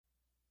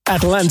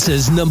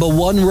Atlanta's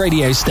 #1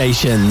 radio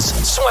stations,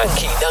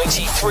 Swanky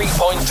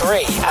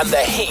 93.3 and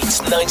The Heat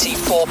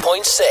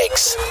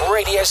 94.6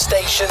 radio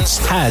stations,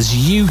 has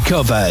you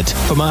covered.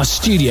 From our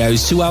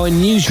studios to our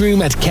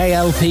newsroom at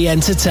K.L.P.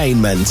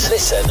 Entertainment.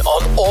 Listen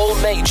on all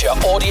major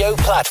audio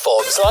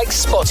platforms like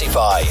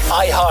Spotify,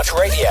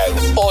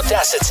 iHeartRadio,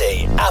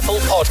 Audacity, Apple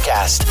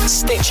Podcast,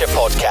 Stitcher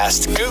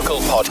Podcast,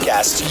 Google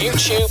Podcast,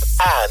 YouTube,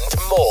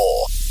 and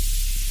more.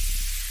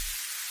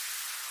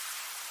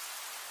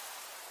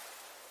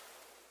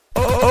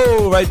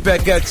 Right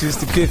back at you. It's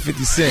the Kid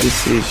 50 Cent.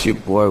 This is your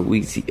boy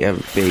Weezy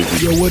Ever Baby.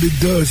 Yo, what it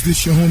does?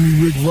 This your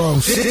homie Rick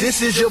Ross.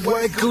 This is your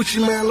boy Gucci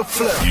Man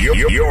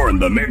LaFleur. You're in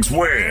the mix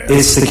with.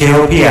 It's the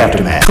K.L.P.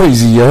 Aftermath.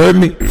 Crazy, you heard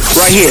me?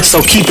 Right here,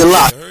 so keep it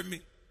locked.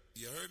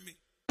 You heard me?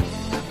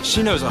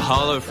 She knows a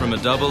hollow from a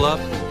double up.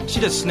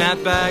 She does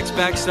snapbacks,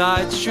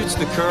 backsides, shoots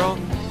the curl.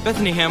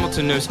 Bethany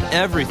Hamilton knows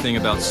everything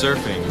about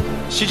surfing.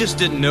 She just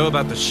didn't know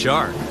about the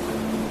shark.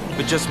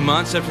 But just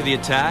months after the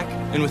attack,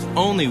 and with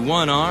only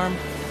one arm,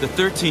 the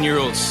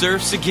 13-year-old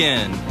surfs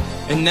again.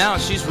 And now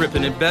she's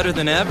ripping it better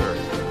than ever.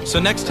 So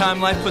next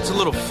time life puts a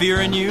little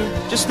fear in you,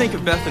 just think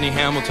of Bethany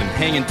Hamilton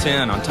hanging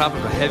 10 on top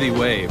of a heavy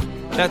wave.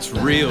 That's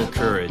real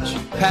courage.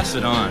 Pass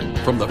it on.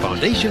 From the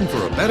Foundation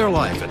for a Better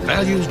Life at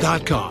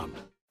values.com.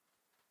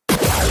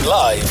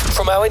 Live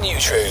from our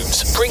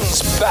newsrooms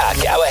brings back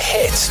our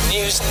hit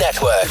news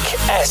network,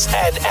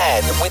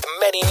 SNN, with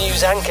many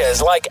news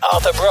anchors like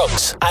Arthur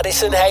Brooks,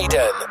 Addison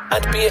Hayden,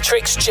 and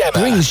Beatrix Gemma.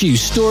 Brings you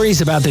stories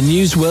about the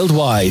news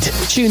worldwide.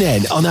 Tune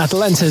in on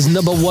Atlanta's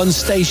 #1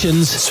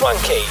 stations,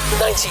 Swanky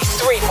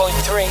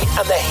 93.3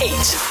 and The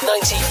Heat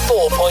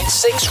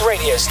 94.6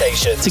 radio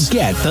stations. To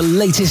get the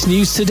latest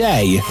news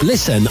today,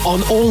 listen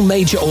on all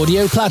major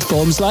audio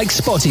platforms like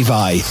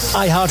Spotify,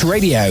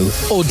 iHeartRadio,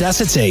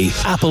 Audacity,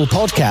 Apple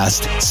Podcast,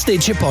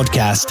 Stitcher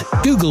Podcast,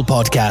 Google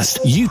Podcast,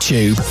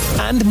 YouTube,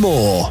 and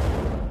more.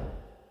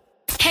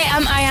 Hey,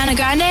 I'm Ariana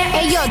Grande.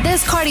 Hey, yo,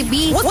 this Cardi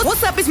B.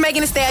 What's up? It's Megan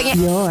Thee Stallion.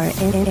 You're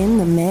in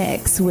the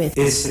mix with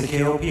It's the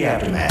K.L.P.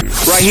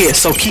 Aftermath. Right here,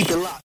 so keep it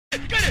locked.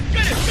 Ladies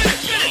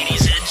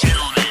and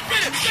gentlemen,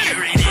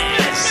 here it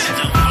is.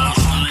 The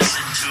most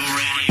listened to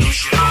radio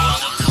show on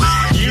the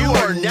planet. You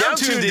are now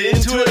tuned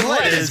into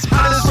Atlanta's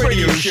hottest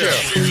radio show.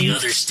 And the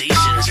other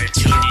stations are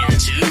tuned in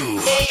too.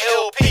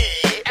 K.L.P.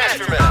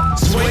 Aftermath.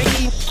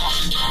 Swanky.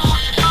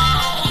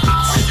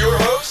 With your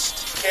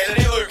host,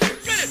 Kennedy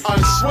Lucas. On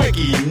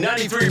Swanky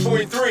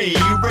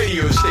 93.3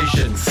 radio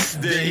station.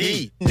 The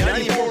Heat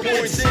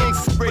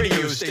 94.6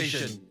 radio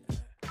station.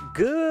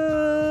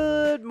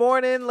 Good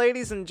morning,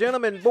 ladies and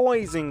gentlemen,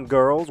 boys and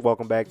girls.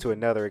 Welcome back to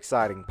another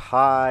exciting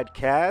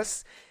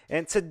podcast.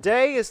 And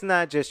today is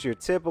not just your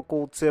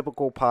typical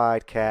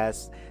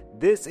podcast.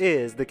 This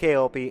is the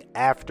K.L.P.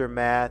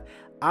 Aftermath.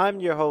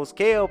 I'm your host,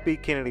 K.L.P.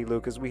 Kennedy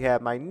Lucas. We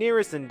have my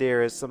nearest and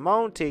dearest,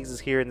 Simone Teags,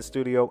 is here in the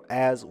studio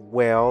as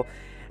well.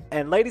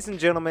 And ladies and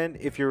gentlemen,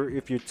 if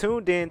you're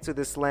tuned in to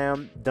the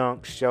Slam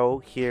Dunk Show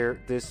here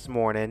this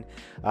morning,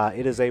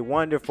 it is a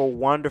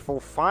wonderful,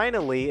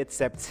 finally, it's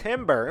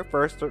September,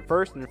 first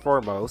and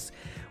foremost.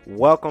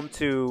 Welcome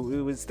to,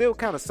 it was still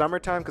kind of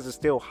summertime because it's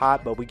still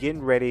hot, but we're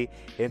getting ready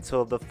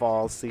until the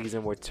fall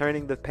season. We're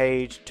turning the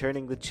page,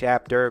 turning the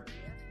chapter.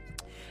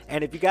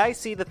 And if you guys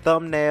see the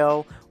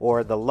thumbnail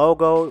or the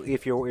logo,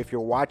 if you're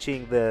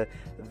watching the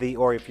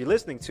or if you're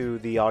listening to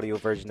the audio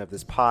version of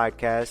this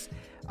podcast,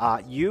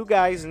 you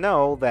guys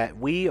know that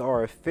we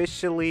are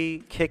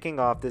officially kicking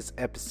off this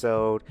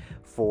episode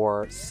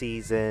for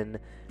season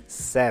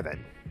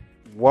 7.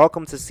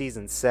 Welcome to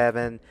season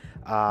 7.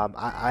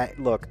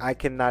 I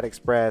cannot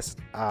express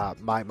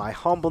my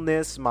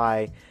humbleness,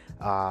 my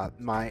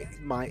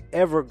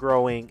ever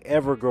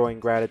growing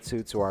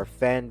gratitude to our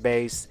fan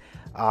base.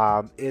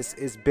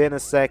 It's been a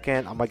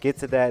second. I'm gonna get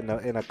to that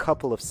in a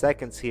couple of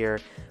seconds here,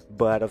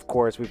 but of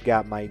course we've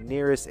got my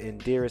nearest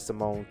and dearest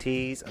Simone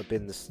Teags up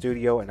in the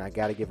studio, and I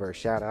gotta give her a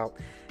shout out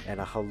and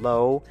a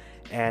hello.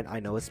 And I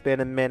know it's been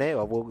a minute.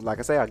 Like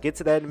I say, I'll get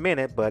to that in a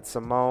minute. But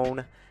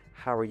Simone,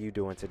 how are you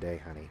doing today,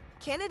 honey?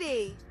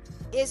 Kennedy,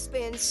 it's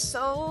been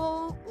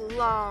so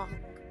long.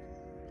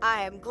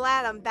 I am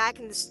glad I'm back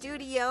in the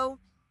studio,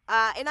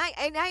 and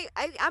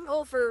I'm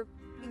all for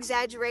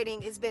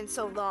exaggerating. It's been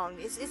so long.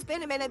 It's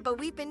been a minute, but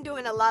we've been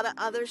doing a lot of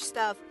other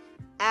stuff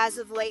as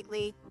of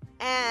lately,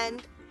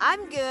 and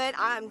I'm good.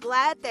 I'm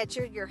glad that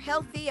you're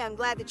healthy. I'm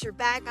glad that you're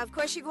back. Of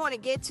course, you're going to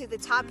get to the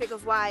topic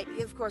of why,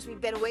 of course, we've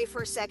been away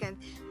for a second,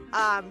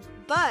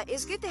 but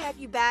it's good to have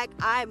you back.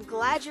 I'm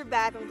glad you're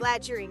back. I'm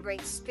glad you're in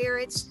great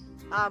spirits.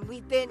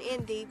 We've been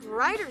in the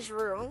writer's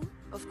room,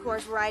 of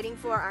course, writing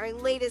for our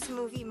latest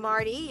movie,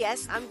 Marty.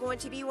 Yes, I'm going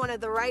to be one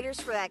of the writers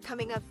for that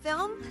coming up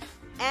film.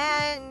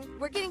 And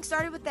we're getting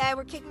started with that.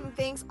 We're kicking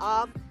things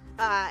off.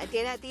 I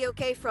did have the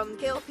okay from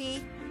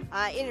K.L.P.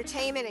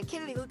 Entertainment and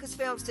Kennedy Lucas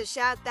Films to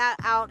shout that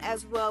out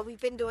as well. We've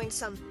been doing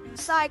some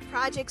side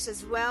projects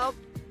as well.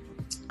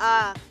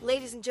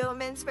 Ladies and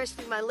gentlemen,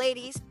 especially my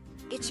ladies,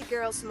 it's your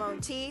girl Simone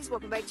Teags.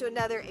 Welcome back to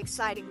another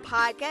exciting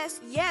podcast.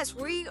 Yes,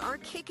 we are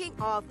kicking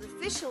off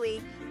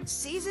officially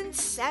season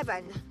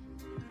 7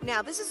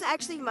 Now, this is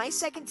actually my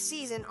second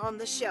season on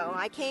the show.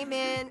 I came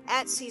in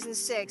at season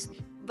 6,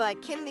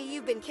 but Kennedy,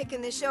 you've been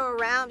kicking this show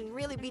around and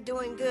really be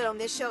doing good on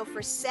this show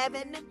for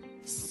 7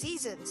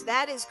 seasons.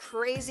 That is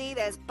crazy.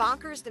 That's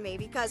bonkers to me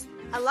because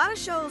a lot of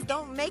shows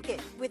don't make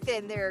it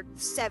within their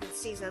 7th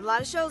season. A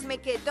lot of shows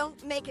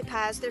don't make it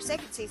past their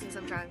 2nd season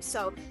sometimes.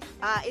 So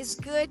it's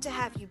good to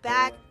have you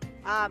back.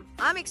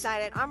 I'm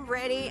excited. I'm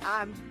ready.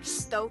 I'm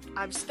stoked.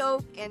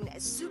 And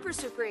super,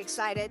 super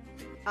excited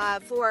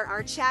for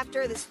our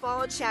chapter, this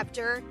fall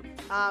chapter.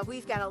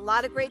 We've got a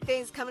lot of great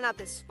things coming up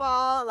this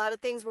fall, a lot of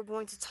things we're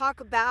going to talk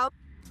about.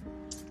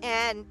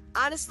 And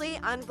honestly,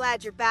 I'm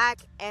glad you're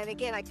back. And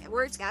again,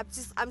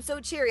 I'm so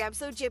cheery. I'm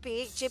so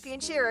jippy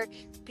and cheery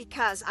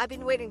because I've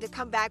been waiting to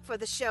come back for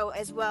the show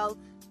as well,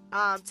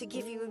 to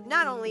give you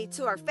not only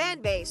to our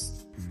fan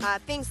base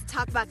things to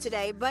talk about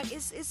today, but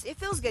it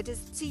feels good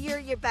to hear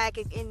you're back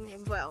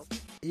in well.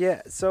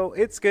 Yeah, so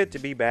it's good to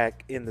be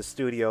back in the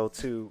studio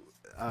to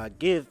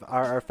give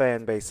our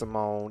fan base,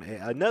 Simone,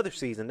 another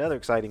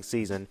exciting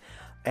season,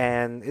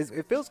 and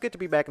it feels good to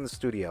be back in the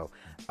studio.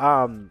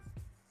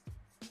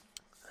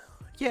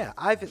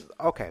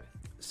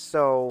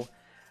 So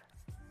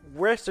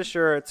rest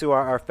assured to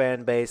our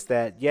fan base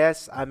that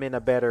yes, I'm in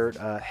a better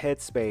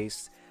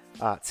headspace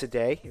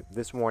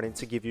this morning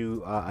to give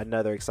you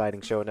another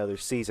exciting show, another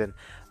season.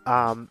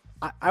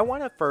 I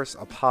want to first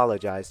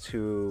apologize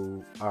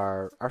to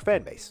our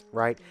fan base,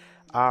 right?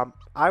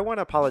 I want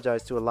to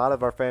apologize to a lot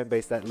of our fan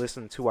base that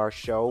listen to our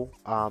show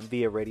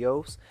via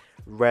radios,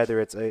 whether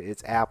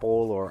it's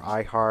Apple or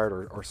iHeart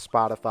or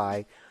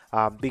Spotify,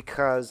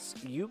 because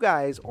you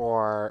guys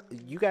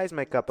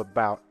make up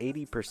about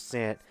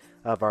 80%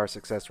 of our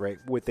success rate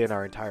within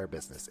our entire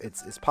business.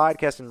 It's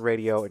podcasting,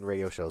 radio, and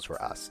radio shows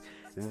for us.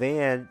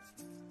 Then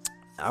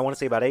I want to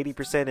say about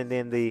 80%, and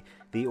then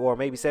or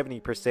maybe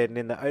 70%, and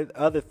then the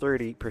other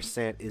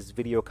 30% is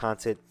video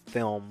content,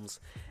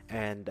 films,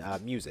 and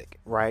music,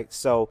 right?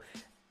 So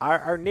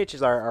our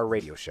niches are our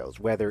radio shows,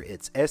 whether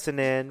it's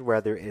SNN,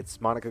 whether it's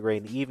Monica Gray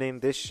in the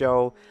Evening, this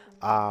show,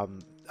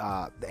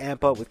 the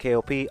Amp Up with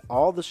K.L.P,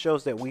 all the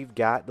shows that we've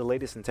got. The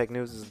Latest in Tech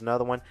News is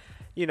another one.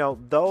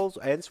 Those,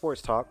 and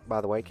Sports Talk,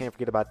 by the way, can't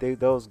forget about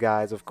those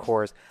guys, of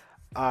course.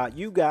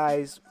 You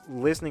guys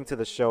listening to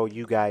the show,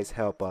 you guys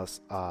help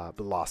us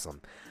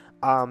blossom.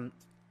 I've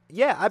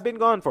been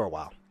gone for a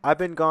while. I've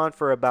been gone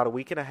for about a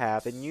week and a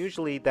half, and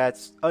usually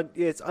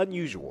it's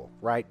unusual,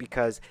 right?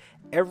 Because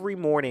every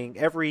morning,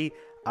 every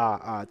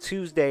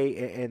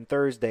Tuesday and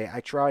Thursday, I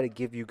try to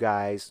give you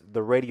guys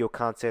the radio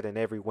content, and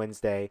every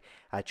Wednesday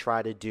I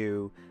try to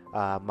do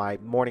my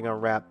Morning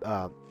Unwrap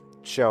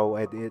show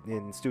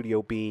in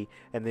Studio B,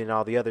 and then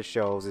all the other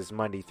shows is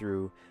Monday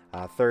through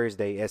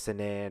Thursday,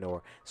 SNN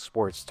or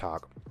Sports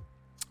Talk.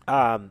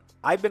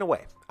 I've been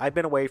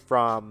away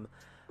from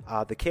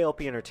the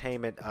K.L.P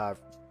Entertainment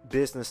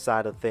business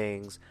side of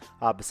things.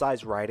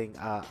 Besides writing,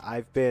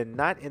 I've been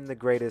not in the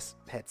greatest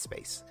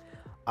headspace.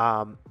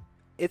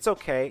 It's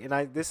okay,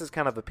 and this is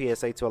kind of a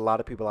PSA to a lot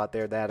of people out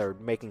there that are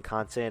making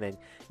content and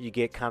you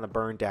get kind of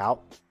burned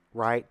out,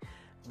 right?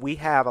 We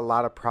have a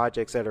lot of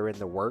projects that are in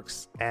the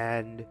works,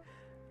 and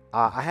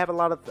I have a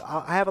lot of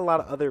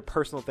other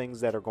personal things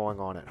that are going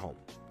on at home,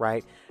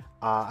 right?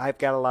 I've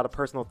got a lot of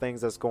personal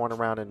things that's going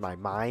around in my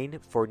mind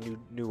for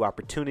new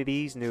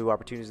opportunities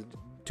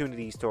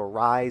to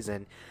arise,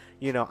 and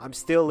I'm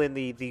still in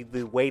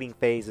the waiting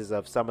phases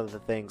of some of the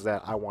things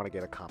that I want to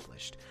get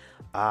accomplished.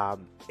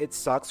 It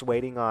sucks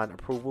waiting on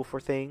approval for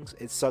things.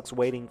 It sucks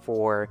waiting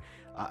for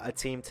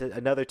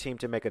another team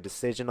to make a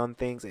decision on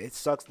things. It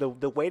sucks.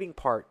 The waiting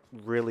part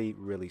really,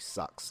 really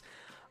sucks.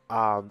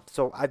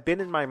 So I've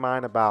been in my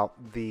mind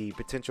about the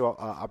potential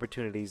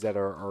opportunities that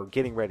are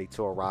getting ready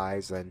to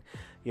arise, and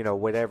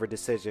whatever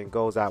decision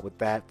goes out with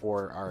that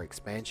for our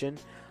expansion.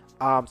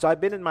 So I've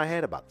been in my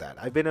head about that.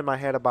 I've been in my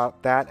head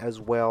about that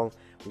as well,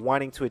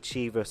 wanting to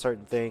achieve a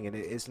certain thing, and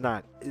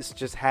it's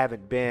just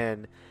haven't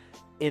been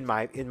in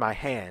my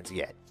hands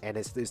yet, and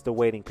it's the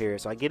waiting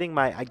period. So I get in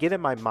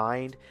my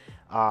mind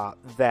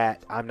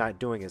that I'm not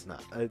doing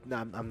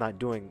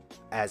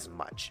as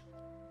much.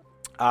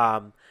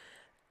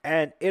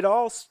 And it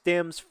all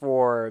stems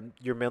for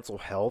your mental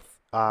health.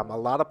 A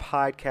lot of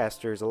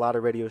podcasters, a lot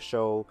of radio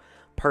show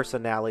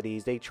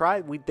personalities,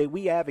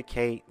 we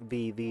advocate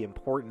the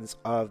importance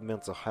of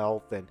mental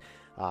health and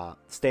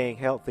staying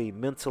healthy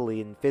mentally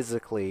and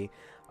physically,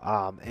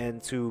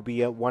 and to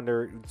be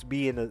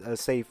in a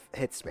safe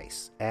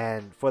headspace.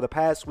 And for the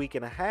past week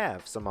and a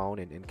half, Simone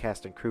and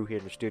cast and crew here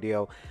in the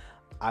studio,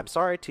 I'm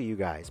sorry to you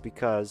guys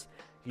because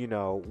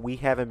we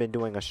haven't been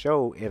doing a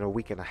show in a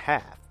week and a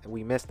half.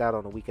 We missed out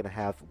on a week and a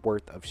half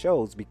worth of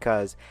shows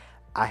because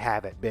I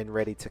haven't been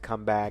ready to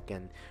come back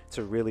and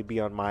to really be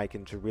on mic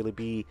and to really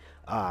be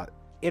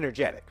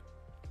energetic.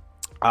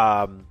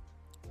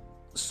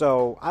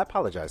 So I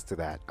apologize to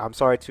that. I'm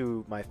sorry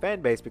to my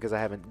fan base because I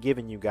haven't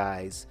given you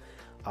guys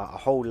a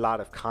whole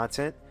lot of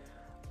content.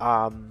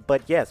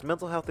 But yes,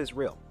 mental health is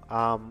real.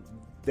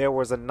 There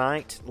was a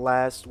night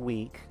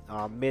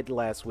mid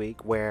last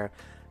week, where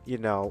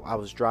I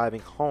was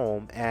driving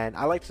home, and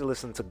I like to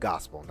listen to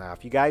gospel. Now,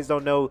 if you guys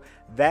don't know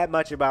that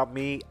much about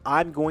me,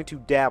 I'm going to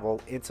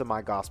dabble into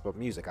my gospel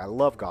music. I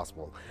love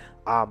gospel.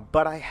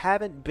 But I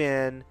haven't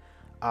been,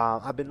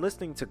 I've been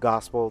listening to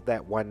gospel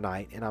that one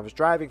night, and I was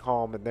driving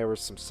home, and there were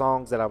some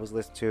songs that I was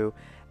listening to,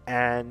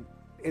 and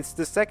it's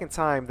the second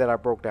time that I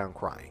broke down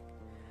crying.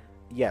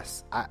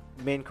 Yes,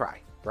 men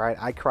cry, right?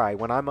 I cry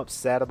when I'm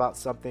upset about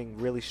something,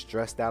 really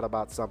stressed out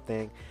about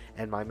something,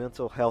 and my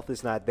mental health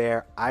is not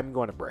there. I'm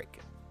going to break.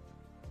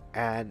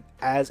 And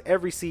as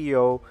every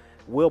CEO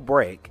will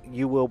break,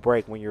 you will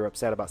break when you're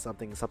upset about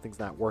something and something's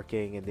not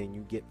working, and then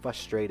you get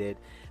frustrated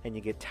and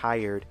you get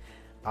tired.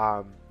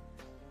 And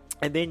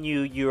then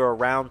you're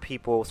around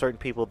people, certain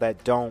people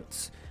that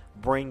don't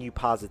bring you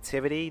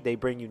positivity. They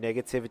bring you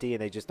negativity,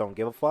 and they just don't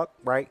give a fuck,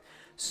 right?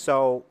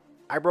 So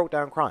I broke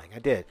down crying. I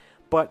did.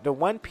 But the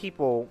one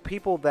people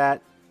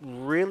that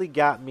really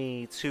got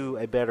me to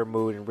a better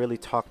mood and really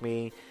talked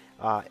me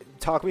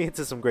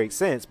into some great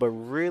sense, but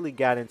really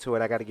got into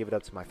it, I got to give it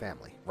up to my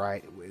family,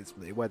 right?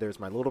 Whether it's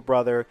my little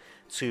brother,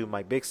 to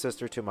my big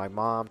sister, to my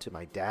mom, to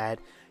my dad.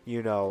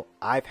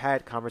 I've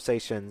had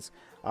conversations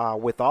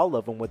with all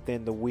of them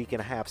within the week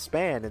and a half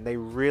span, and they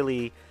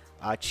really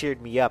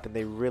cheered me up, and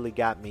they really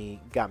got me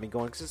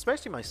going. 'Cause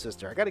especially my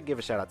sister, I got to give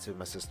a shout out to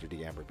my sister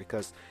D'Amber,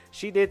 because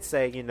she did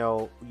say,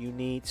 you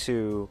need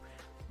to,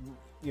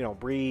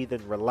 breathe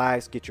and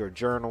relax, get your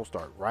journal,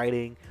 start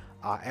writing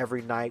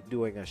every night,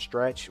 doing a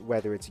stretch,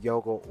 whether it's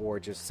yoga or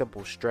just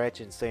simple stretch,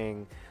 and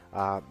saying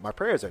my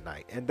prayers at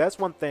night. And that's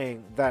one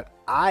thing that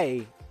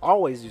I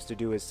always used to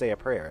do, is say a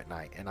prayer at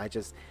night. And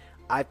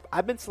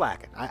I've been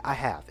slacking. I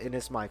have, and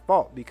it's my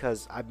fault,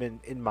 because I've been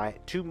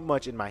too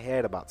much in my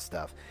head about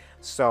stuff.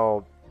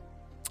 So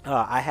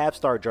I have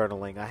started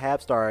journaling. I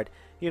have started,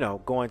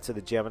 going to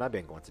the gym, and I've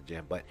been going to the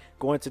gym, but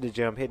going to the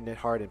gym, hitting it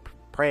hard, and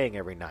praying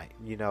every night,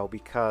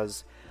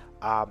 because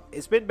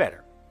it's been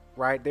better,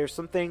 right? There's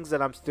some things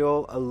that I'm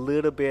still a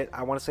little bit,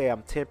 I want to say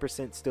I'm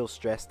 10% still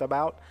stressed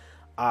about,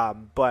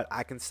 but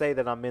I can say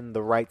that I'm in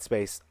the right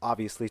space,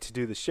 obviously, to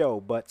do the show,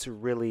 but to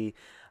really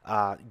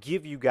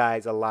give you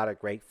guys a lot of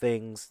great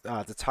things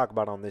to talk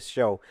about on this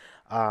show.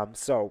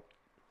 So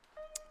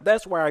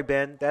that's where I've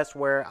been. That's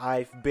where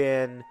I've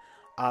been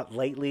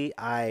lately.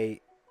 I've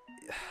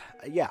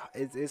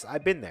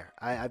been there.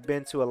 I've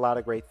been to a lot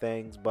of great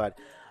things, but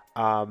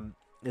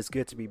it's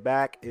good to be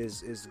back.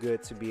 It's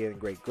good to be in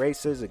great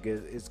graces.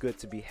 It's good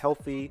to be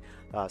healthy.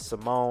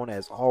 Simone,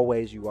 as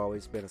always, you've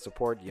always been a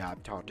support. Yeah,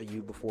 I've talked to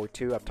you before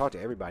too. I've talked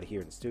to everybody here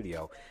in the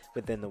studio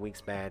within the week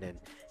span, and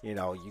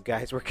you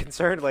guys were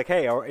concerned, like,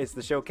 hey, is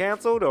the show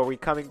canceled? Or are we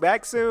coming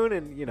back soon?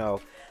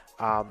 And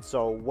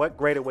so what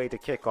greater way to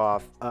kick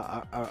off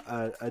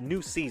a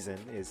new season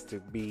is to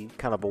be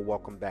kind of a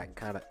welcome back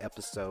kind of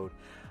episode.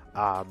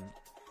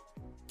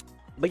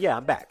 But yeah,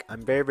 I'm back.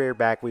 I'm very, very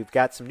back. We've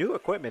got some new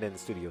equipment in the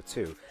studio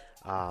too.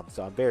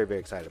 So I'm very, very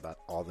excited about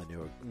all the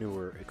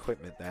newer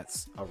equipment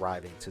that's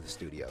arriving to the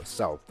studio.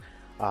 So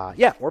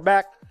yeah, we're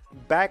back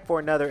for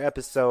another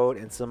episode.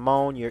 And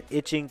Simone, you're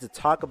itching to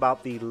talk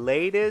about the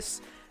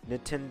latest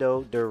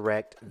Nintendo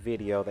Direct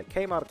video that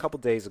came out a couple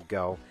days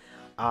ago.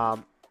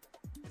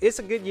 It's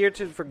a good year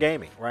for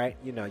gaming, right?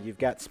 You've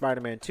got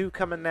Spider-Man 2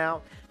 coming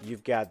out.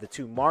 You've got the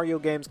 2 Mario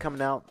games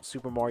coming out,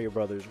 Super Mario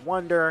Brothers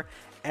Wonder.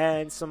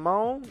 And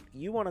Simone,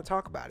 you want to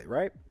talk about it,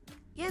 right?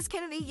 Yes,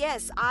 Kennedy,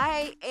 yes.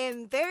 I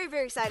am very,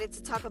 very excited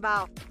to talk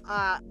about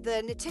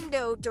the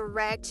Nintendo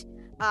Direct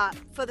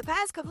for the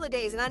past couple of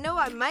days. And I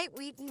know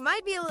we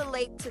might be a little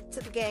late to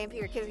the game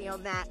here, Kennedy,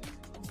 on that.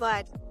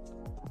 But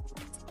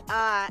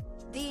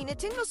the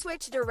Nintendo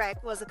Switch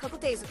Direct was a couple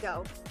days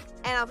ago.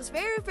 And I was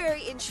very,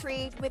 very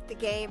intrigued with the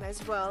game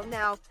as well.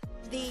 Now,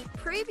 the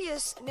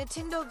previous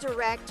Nintendo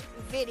Direct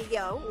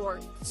video, or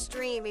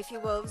stream, if you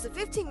will, it was a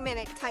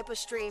 15-minute type of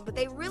stream, but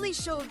they really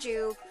showed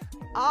you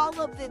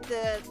all of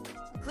the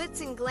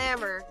glitz and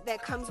glamour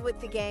that comes with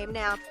the game.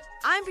 Now,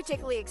 I'm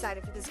particularly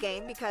excited for this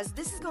game because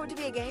this is going to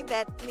be a game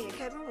that me and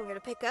Kevin, we're going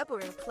to pick up, we're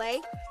going to play,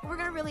 and we're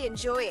going to really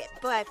enjoy it.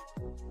 But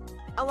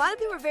a lot of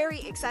people are very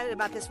excited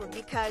about this one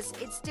because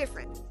it's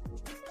different.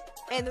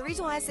 And the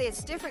reason why I say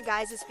it's different,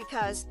 guys, is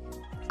because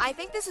I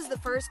think this is the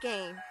first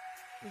game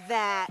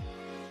that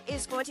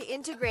is going to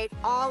integrate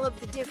all of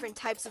the different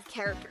types of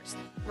characters,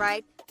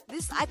 right?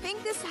 I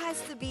think this has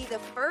to be the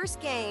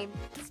first game,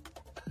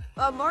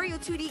 a Mario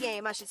 2D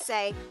game, I should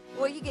say,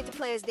 where you get to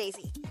play as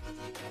Daisy,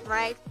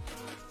 right?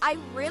 I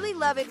really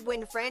love it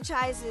when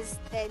franchises,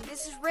 and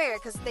this is rare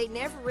because they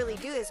never really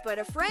do this, but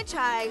a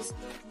franchise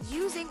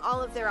using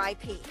all of their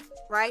IP,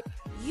 right?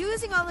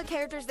 Using all the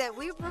characters that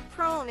we were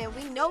prone and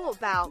we know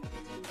about,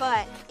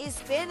 but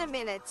it's been a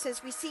minute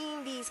since we've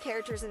seen these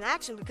characters in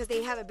action because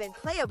they haven't been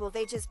playable,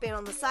 they've just been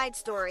on the side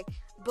story.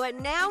 But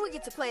now we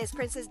get to play as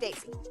Princess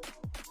Daisy.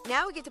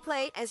 Now we get to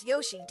play as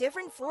Yoshi,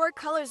 different 4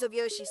 colors of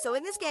Yoshi. So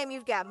in this game,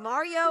 you've got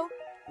Mario,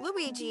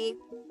 Luigi,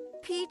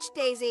 Peach,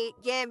 Daisy,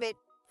 Gambit,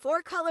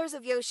 4 colors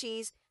of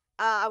Yoshis,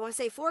 I want to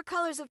say 4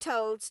 colors of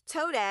Toads,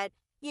 Toadette.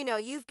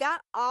 You've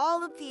got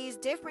all of these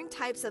different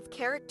types of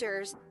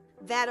characters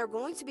that are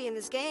going to be in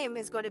this game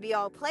is going to be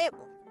all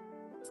playable.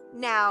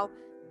 Now,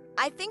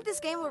 I think this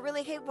game will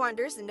really hit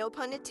wonders, and no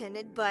pun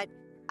intended, but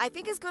I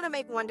think it's going to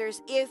make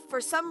wonders if for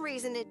some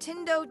reason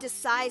Nintendo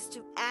decides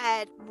to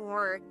add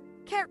more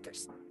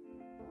characters.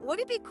 Would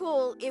it be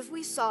cool if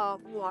we saw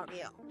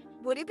Wario?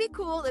 Would it be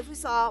cool if we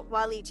saw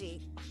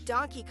Waluigi,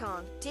 Donkey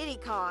Kong, Diddy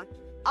Kong,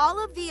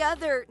 all of the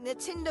other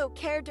Nintendo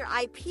character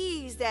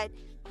IPs that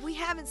we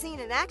haven't seen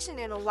in action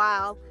in a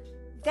while?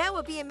 That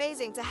would be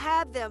amazing to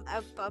have them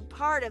a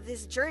part of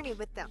this journey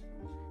with them.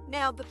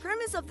 Now, the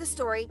premise of the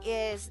story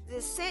is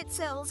this set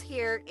sells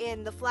here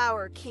in the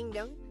Flower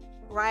Kingdom,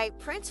 right?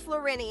 Prince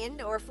Florinian,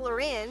 or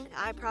Florin,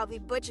 I probably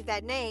butchered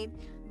that name,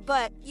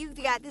 but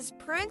you've got this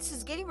prince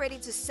who's getting ready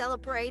to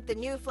celebrate the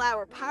new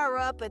flower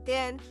power-up, but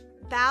then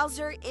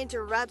Bowser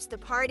interrupts the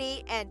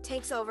party and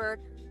takes over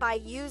by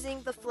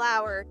using the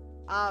flower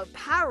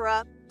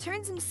power-up,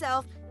 turns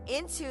himself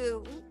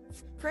into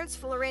Prince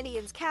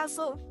Florinian's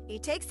castle. He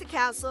takes the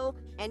castle,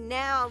 and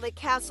now the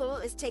castle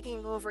is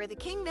taking over the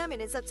kingdom,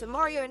 and it's up to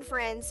Mario and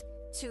friends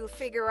to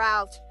figure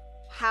out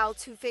how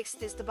to fix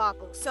this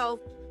debacle. So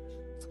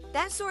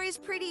that story is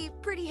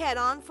pretty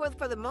head-on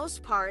for the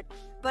most part,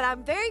 but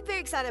I'm very, very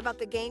excited about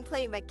the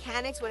gameplay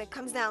mechanics when it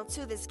comes down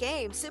to this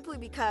game, simply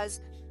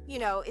because, you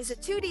know, it's a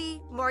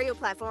 2D Mario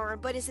platformer,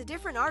 but it's a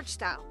different art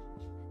style,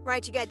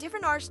 right? You got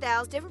different art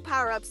styles, different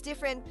power-ups,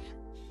 different,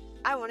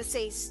 I want to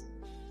say,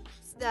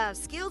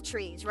 skill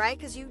trees, right?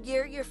 Because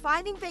you're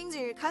finding things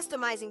and you're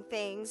customizing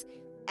things,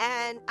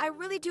 and I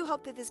really do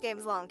hope that this game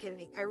is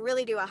longevity. I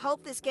really do. I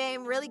hope this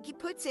game really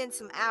puts in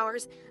some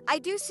hours. I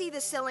do see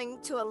this selling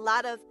to a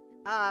lot of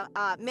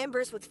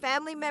members with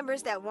family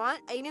members that want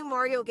a new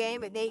Mario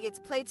game, and they get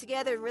to play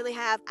together and really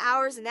have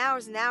hours and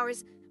hours and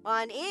hours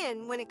on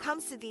end when it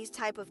comes to these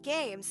type of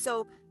games.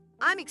 So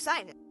I'm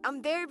excited.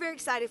 I'm very, very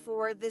excited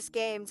for this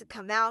game to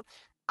come out.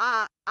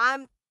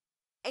 I'm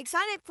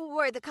excited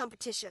for the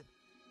competition,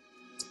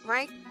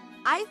 right?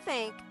 I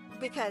think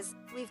because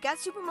we've got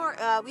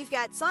we've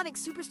got Sonic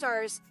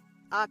Superstars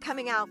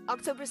coming out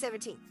October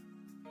 17th,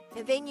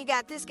 and then you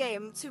got this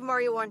game, Super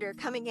Mario Wonder,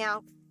 coming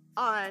out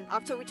on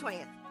October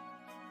 20th.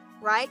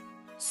 Right?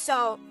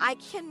 So I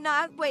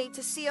cannot wait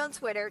to see on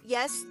Twitter.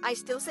 Yes, I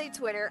still say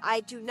Twitter.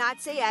 I do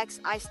not say X.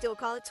 I still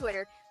call it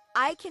Twitter.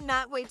 I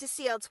cannot wait to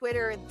see on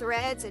Twitter and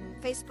Threads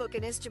and Facebook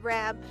and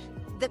Instagram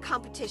the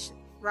competition,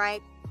 right?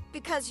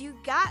 Because you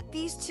got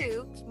these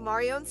two,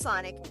 Mario and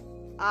Sonic,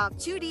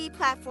 2D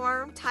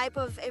platform type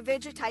of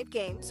adventure type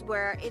games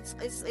where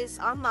it's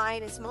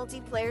online, it's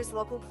multiplayer, it's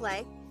local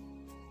play.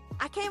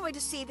 I can't wait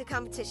to see the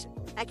competition.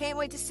 I can't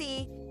wait to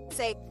say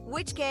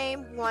which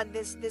game won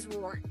this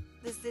war.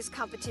 This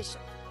competition,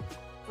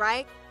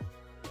 right?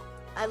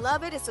 I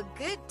love it. It's a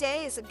good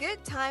day. It's a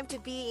good time to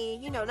be,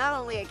 you know, not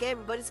only a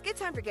gamer, but it's a good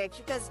time for games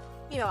because,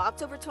 you know,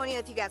 October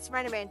 20th, you got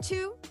Spider-Man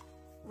 2,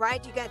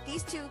 right? You got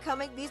these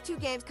two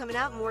games coming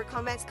out, Mortal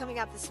Kombat's coming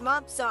out this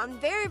month. So I'm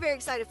very, very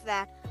excited for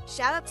that.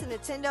 Shout out to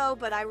Nintendo,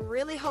 but I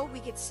really hope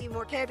we get to see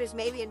more characters,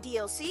 maybe in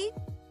DLC.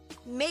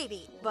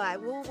 Maybe,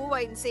 but we'll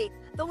wait and see.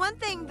 The one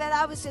thing that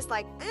I was just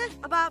like,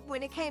 about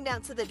when it came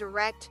down to the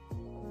Direct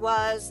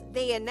was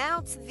they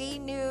announced the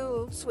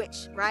new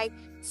Switch, right?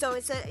 So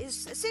it's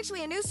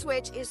essentially a new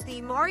Switch. It's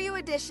the Mario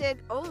Edition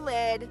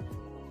OLED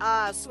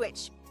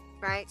Switch,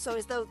 right? So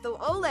it's the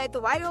OLED,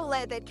 the white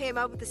OLED that came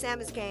out with the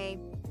Samus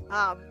game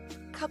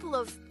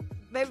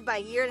maybe about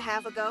a year and a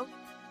half ago.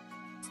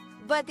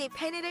 But they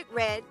painted it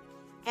red,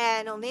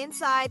 and on the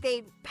inside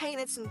they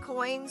painted some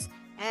coins,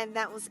 and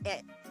that was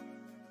it.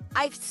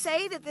 I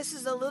say that this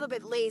is a little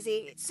bit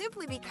lazy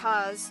simply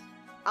because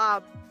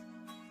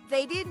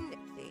they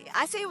didn't.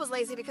 I say it was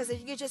lazy because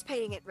you're just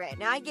painting it red.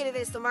 Now I get it,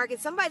 it's the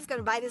market. Somebody's going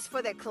to buy this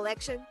for their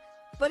collection,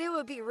 but it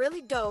would be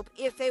really dope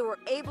if they were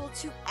able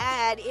to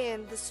add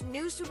in this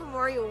new Super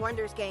Mario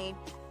Wonders game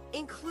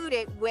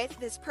included with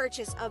this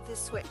purchase of this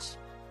Switch.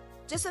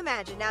 Just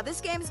imagine. Now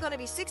this game is going to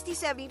be $60,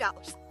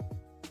 $70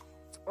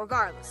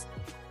 regardless,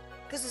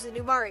 because it's a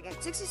new Mario game.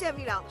 $60,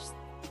 $70.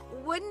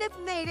 Wouldn't it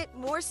have made it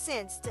more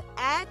sense to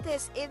add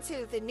this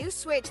into the new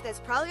Switch that's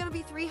probably going to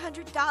be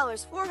 $300,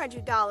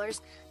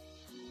 $400,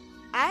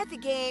 add the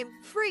game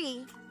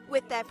free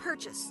with that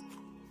purchase,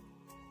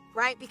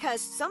 right?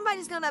 Because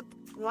somebody's going to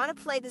want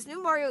to play this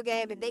new Mario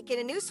game and they get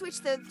a new Switch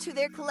to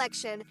their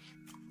collection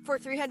for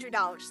 $300.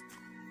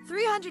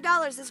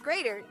 $300 is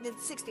greater than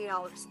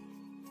 $60.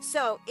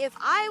 So if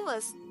I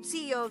was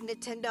CEO of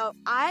Nintendo,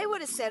 I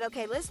would have said,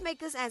 okay, let's make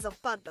this as a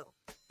bundle,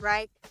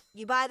 right?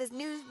 You buy this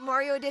new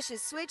Mario Edition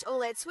Switch,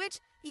 OLED Switch,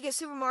 you get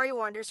Super Mario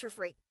Wonders for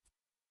free.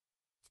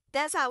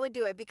 That's how I would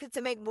do it, because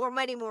to make more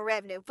money, more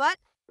revenue. But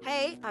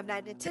hey, I'm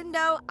not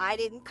Nintendo. I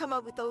didn't come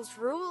up with those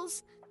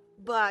rules.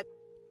 But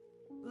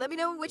let me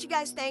know what you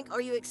guys think.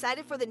 Are you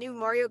excited for the new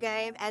Mario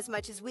game as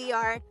much as we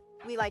are?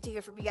 We like to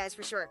hear from you guys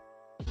for sure.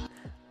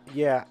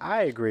 Yeah,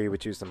 I agree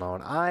with you,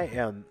 Simone. I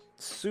am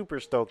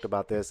super stoked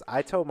about this.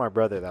 I told my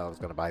brother that I was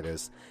going to buy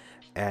this,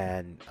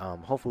 and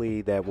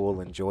hopefully that we'll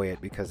enjoy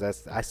it, because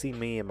I see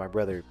me and my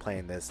brother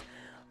playing this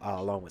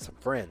along with some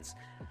friends.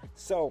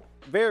 So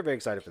very, very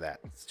excited for that.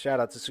 Shout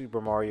out to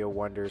Super Mario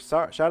Wonder.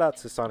 Shout out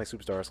to Sonic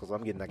Superstars because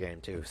I'm getting that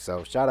game too.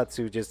 So shout out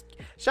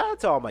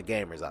to all my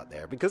gamers out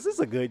there because this is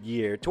a good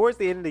year. Towards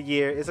the end of the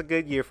year, it's a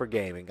good year for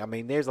gaming. I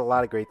mean, there's a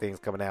lot of great things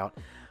coming out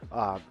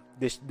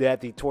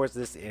towards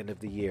this end of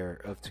the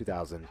year of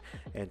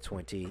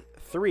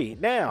 2023.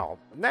 Now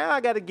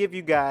I got to give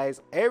you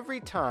guys every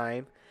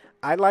time.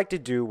 I like to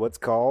do what's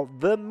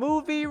called the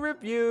movie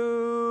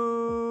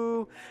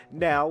review.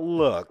 Now,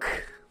 look,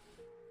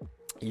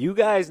 you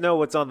guys know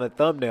what's on the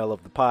thumbnail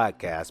of the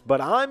podcast,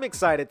 but I'm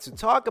excited to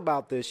talk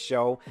about this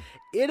show.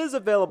 It is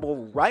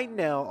available right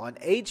now on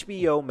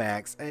HBO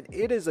Max, and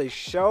it is a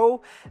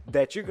show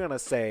that you're going to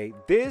say,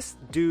 this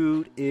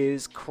dude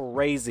is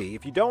crazy.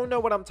 If you don't know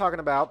what I'm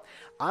talking about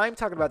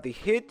the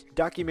hit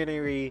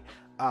documentary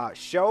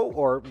show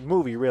or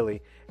movie,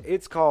 really.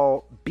 It's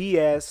called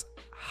BS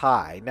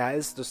High. Now,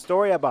 it's the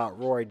story about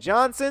Roy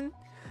Johnson,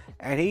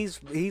 and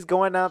he's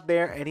going out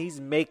there and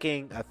he's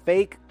making a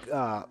fake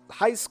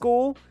high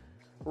school,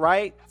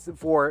 right,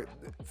 for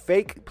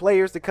fake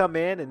players to come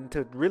in and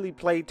to really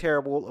play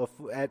terrible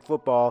at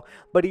football,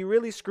 but he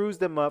really screws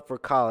them up for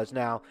college.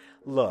 Now,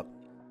 look,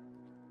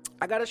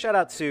 I got to shout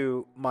out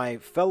to my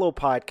fellow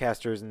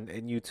podcasters and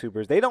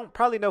YouTubers. They don't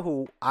probably know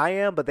who I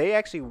am, but they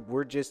actually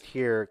were just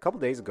here a couple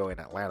days ago in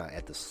Atlanta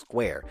at the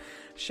Square.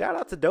 Shout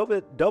out to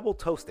Double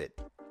Toasted.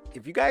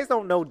 If you guys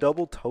don't know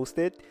Double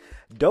Toasted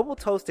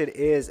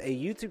is a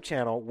YouTube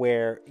channel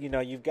where, you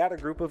know, you've got a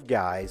group of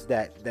guys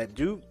that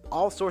do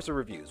all sorts of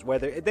reviews.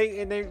 Whether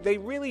they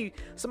really,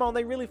 Simone,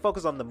 they really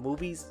focus on the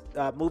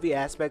movie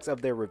aspects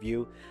of their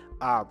review,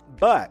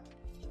 but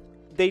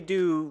they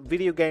do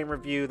video game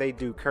review, they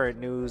do current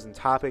news and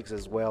topics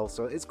as well.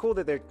 So it's cool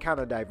that they're kind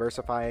of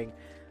diversifying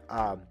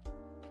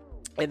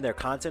in their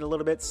content a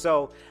little bit.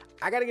 So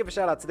I got to give a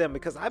shout out to them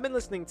because I've been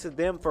listening to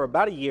them for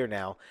about a year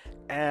now,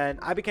 and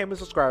I became a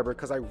subscriber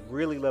because I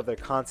really love their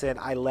content.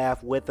 I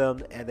laugh with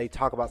them, and they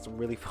talk about some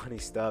really funny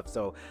stuff.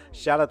 So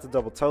shout out to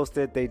Double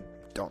Toasted. They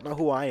don't know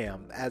who I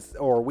am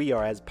we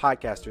are as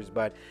podcasters,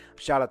 but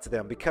shout out to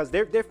them because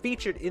they're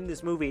featured in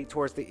this movie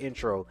towards the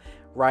intro,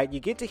 right? You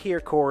get to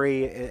hear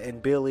Corey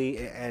and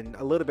Billy and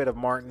a little bit of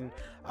Martin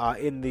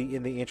in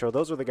the intro.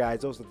 Those are the guys.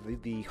 Those are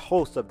the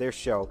hosts of their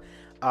show.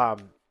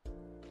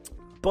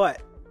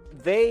 But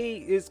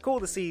it's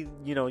cool to see,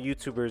 you know,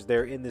 YouTubers,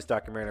 they're in this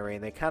documentary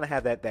and they kind of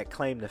have that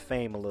claim to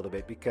fame a little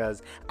bit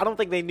because I don't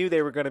think they knew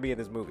they were going to be in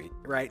this movie,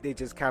 right? They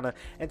just kind of,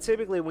 and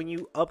typically when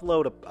you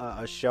upload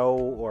a show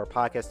or a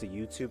podcast to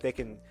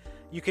YouTube,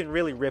 you can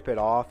really rip it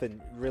off,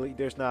 and really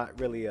there's not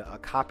really a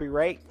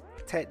copyright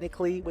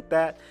technically with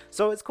that.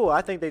 So it's cool.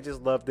 I think they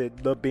just love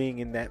being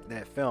in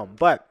that film.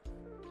 But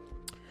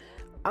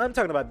I'm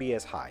talking about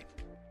BS High.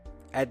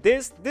 At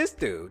this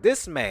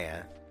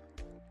man,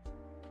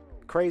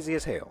 crazy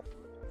as hell.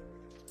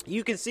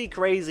 You can see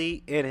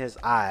crazy in his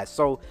eyes.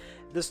 So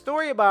the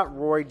story about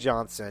Roy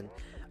Johnson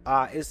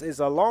is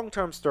a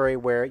long-term story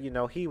where, you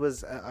know, he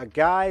was a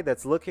guy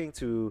that's looking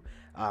to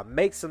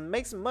make some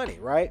money,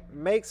 right?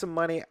 Make some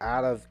money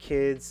out of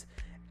kids.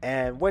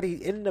 And what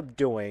he ended up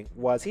doing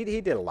was he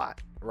did a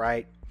lot,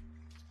 right?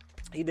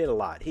 He did a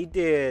lot. He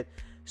did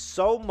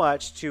so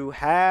much to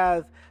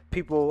have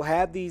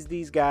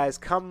these guys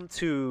come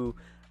to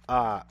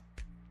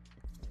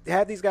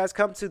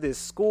this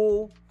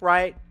school,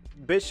 right?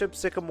 Bishop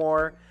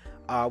Sycamore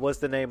was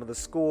the name of the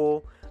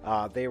school.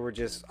 They were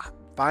just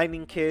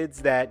finding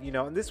kids that, you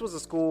know, and this was a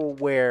school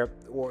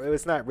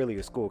it's not really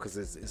a school because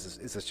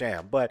it's a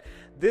sham, but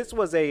this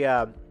was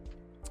a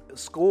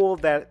school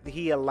that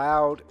he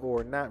allowed,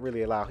 or not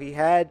really allowed. He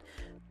had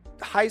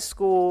high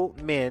school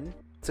men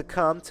to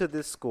come to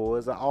this school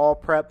as an all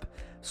prep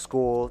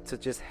school to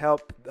just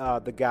help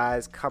the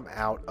guys come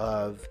out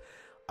of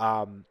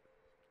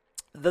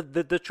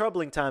the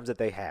troubling times that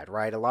they had,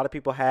 right? A lot of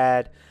people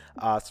had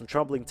some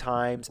troubling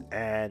times,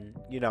 and,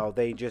 you know,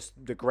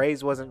 the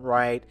grades wasn't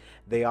right.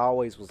 They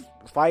always was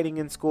fighting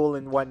in school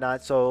and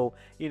whatnot. So,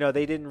 you know,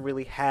 they didn't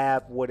really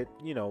have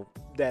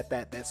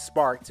that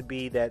spark to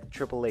be that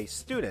AAA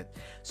student.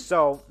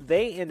 So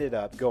they ended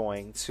up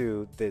going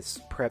to this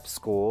prep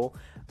school,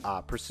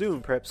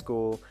 Pursuing Prep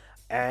School,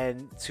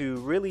 and to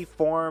really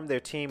form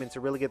their team and to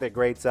really get their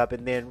grades up.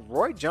 And then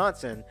Roy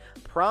Johnson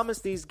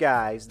promised these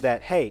guys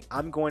that, hey,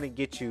 I'm going to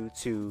get you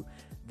to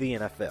the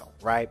NFL,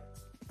 right?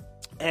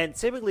 And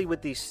typically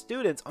with these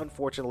students,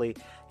 unfortunately,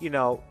 you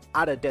know,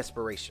 out of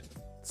desperation,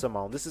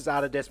 Simone, this is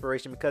out of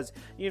desperation because,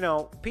 you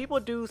know, people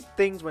do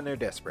things when they're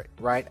desperate,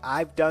 right?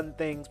 I've done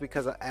things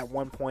because at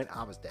one point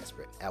I was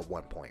desperate at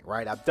one point,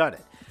 right? I've done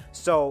it.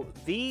 So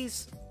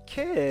these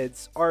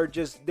kids are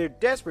they're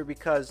desperate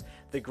because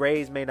the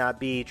grades may not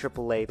be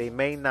AAA. They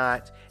may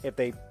not,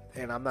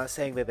 and I'm not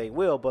saying that they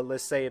will, but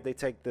let's say if they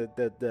take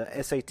the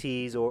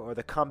SATs or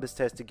the Compass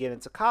test to get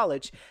into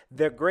college,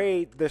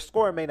 their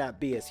score may not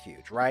be as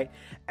huge, right?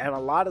 And a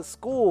lot of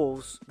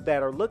schools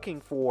that are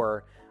looking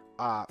for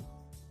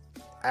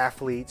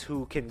athletes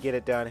who can get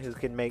it done, who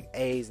can make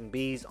A's and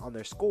B's on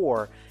their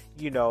score,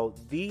 you know,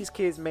 these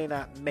kids may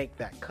not make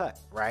that cut,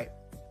 right?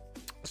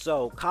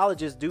 So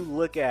colleges do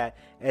look at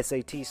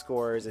SAT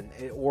scores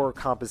or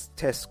compass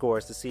test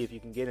scores to see if you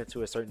can get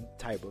into a certain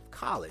type of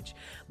college.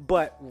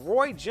 But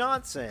Roy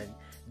Johnson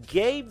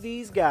gave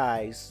these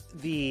guys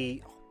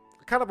the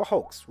kind of a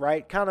hoax,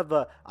 right? Kind of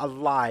a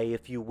lie,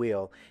 if you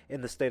will,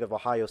 in the state of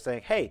Ohio,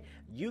 saying, hey,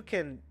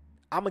 I'm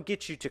going to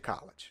get you to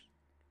college,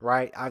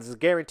 right? I just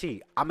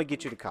guarantee I'm going to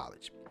get you to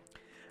college.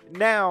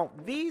 Now,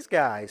 these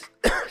guys,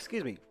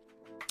 excuse me,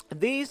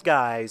 these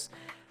guys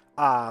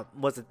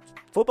was a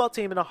football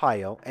team in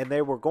Ohio, and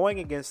they were going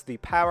against the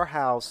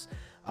powerhouse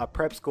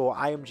prep school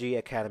IMG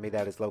Academy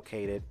that is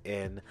located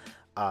in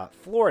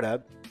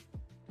Florida.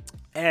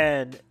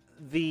 And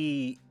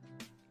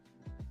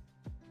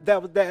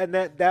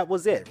that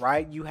was it,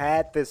 right? You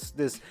had this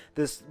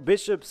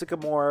Bishop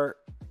Sycamore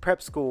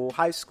prep school,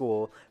 high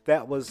school,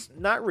 that was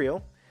not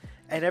real,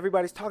 and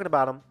everybody's talking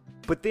about them.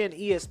 But then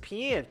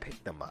ESPN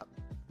picked them up,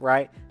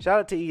 right? Shout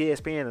out to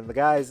ESPN and the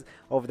guys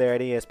over there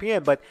at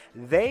ESPN, but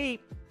they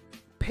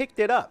picked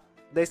it up.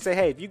 They say,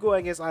 hey, if you go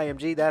against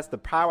IMG, that's the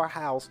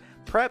powerhouse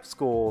prep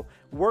school,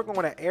 we're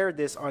going to air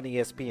this on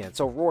ESPN.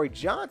 So Roy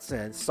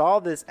Johnson saw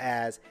this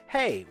as,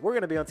 hey, we're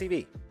going to be on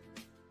TV.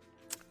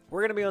 We're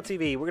going to be on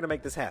TV. We're going to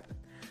make this happen.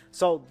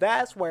 So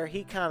that's where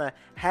he kind of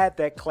had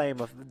that claim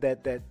of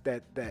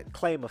that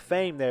claim of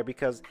fame there,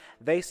 because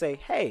they say,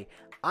 hey,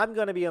 I'm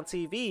going to be on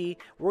TV.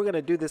 We're going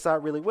to do this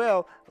out really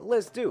well.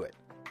 Let's do it.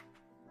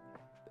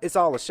 It's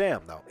all a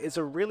sham, though. It's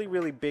a really,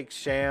 really big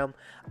sham.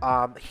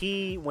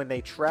 When they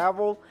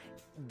travel,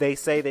 they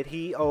say that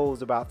he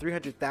owes about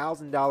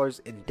 $300,000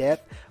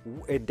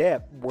 in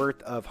debt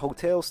worth of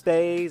hotel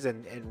stays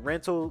and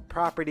rental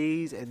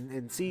properties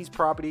and seized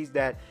properties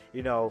that,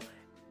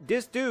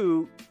 this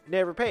dude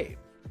never paid.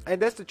 And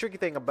that's the tricky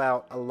thing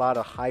about a lot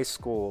of high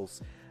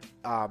schools.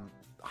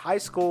 High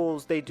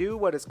schools, they do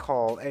what is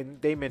called, and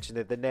they mentioned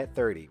it, the net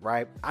 30,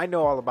 right? I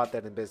know all about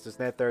that in business.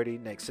 Net 30,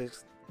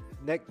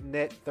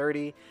 net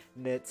 30,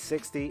 net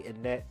 60,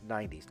 and net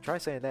 90. Try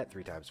saying that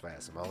 3 times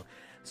fast, Simone.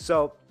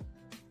 So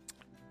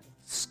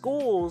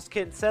schools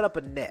can set up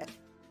a net,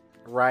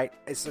 right?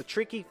 It's a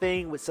tricky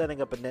thing with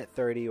setting up a net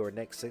 30 or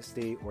net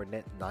 60 or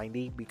net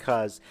 90,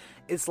 because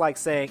it's like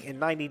saying in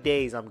 90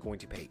 days I'm going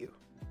to pay you,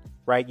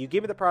 right? You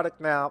give me the product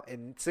now,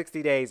 in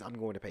 60 days I'm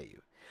going to pay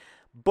you.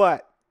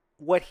 But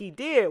what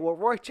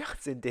Roy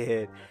Johnson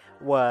did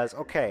was,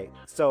 okay,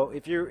 so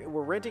if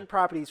we're renting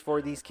properties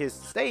for these kids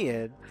to stay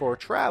in, for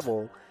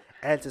travel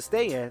and to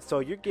stay in, so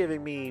you're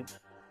giving me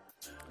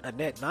a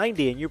net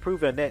 90 and you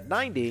prove a net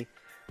 90,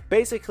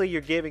 basically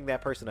you're giving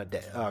that person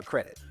a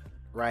credit,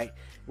 right?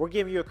 We're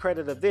giving you a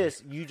credit of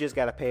this, you just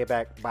got to pay it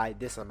back by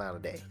this amount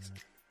of days.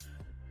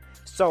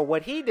 So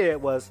what he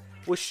did was,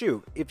 well,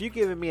 shoot, if you're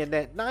giving me a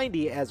net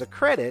 90 as a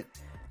credit,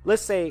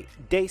 let's say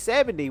day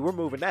 70, we're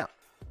moving out.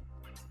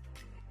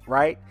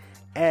 Right?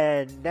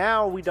 And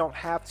now we don't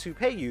have to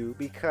pay you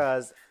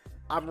because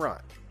I'm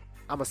a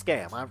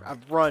scam.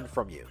 I've run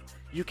from you.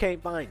 You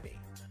can't find me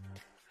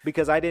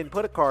because I didn't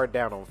put a card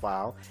down on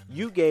file.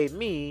 You gave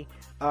me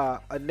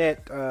a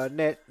net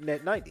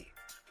 90.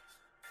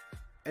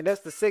 And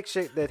that's the sick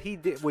shit that he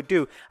would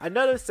do.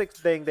 Another sick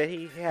thing that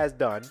he has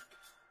done,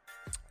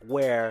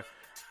 where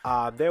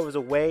there was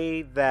a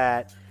way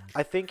that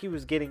I think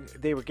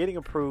they were getting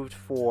approved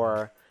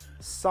for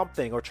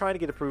something, or trying to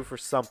get approved for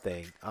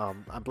something.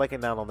 I'm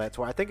blanking out on that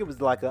tour. I think it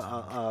was like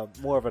a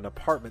more of an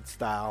apartment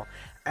style,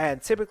 and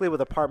typically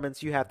with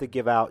apartments you have to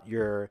give out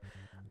your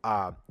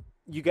it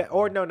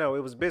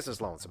was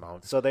business loan,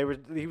 Simone. So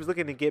he was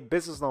looking to get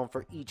business loan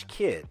for each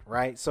kid,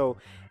 right? So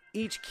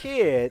each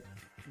kid,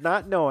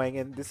 not knowing,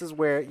 and this is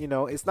where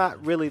it's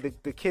not really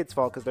the kids'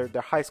 fault, because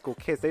they're high school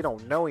kids, they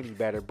don't know any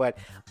better, but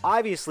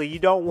obviously you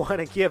don't want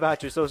to give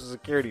out your social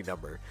security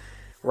number.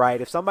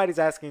 Right, if somebody's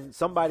asking,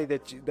 somebody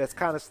that's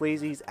kind of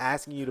sleazy is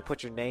asking you to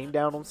put your name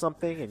down on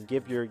something and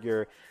give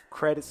your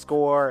credit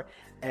score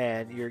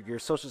and your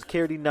social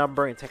security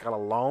number and take out a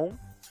loan,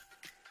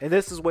 and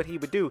this is what he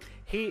would do.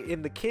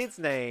 In the kid's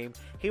name,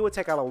 he would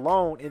take out a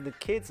loan in the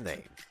kid's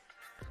name.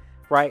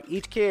 Right,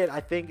 each kid, I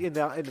think in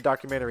the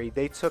documentary,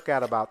 they took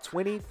out about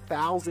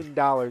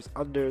 $20,000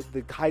 under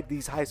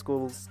these high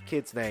school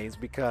kids' names,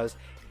 because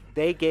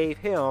they gave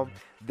him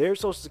their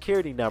social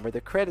security number,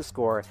 their credit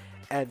score.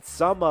 And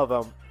some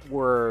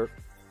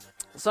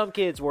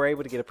kids were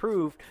able to get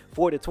approved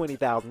for the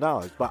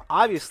 $20,000. But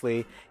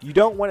obviously, you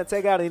don't want to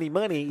take out any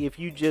money if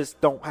you just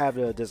don't have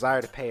the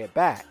desire to pay it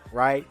back,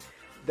 right?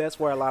 That's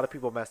where a lot of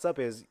people mess up,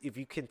 is if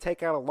you can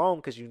take out a loan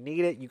because you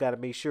need it, you got to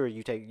make sure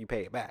you pay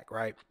it back,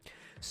 right?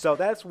 So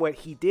that's what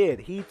he did.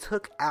 He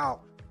took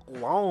out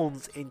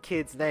loans in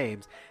kids'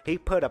 names. He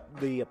put up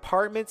the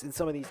apartments in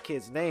some of these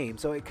kids' names.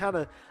 So it kind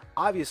of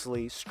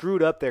obviously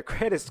screwed up their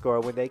credit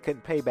score when they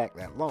couldn't pay back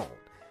that loan.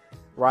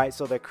 Right,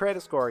 so their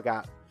credit score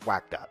got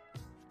whacked up,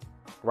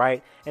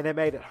 right? And it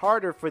made it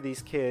harder for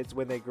these kids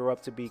when they grow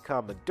up to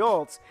become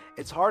adults.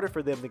 It's harder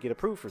for them to get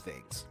approved for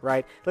things,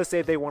 right? Let's say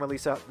if they want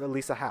to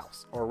lease a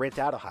house, or rent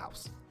out a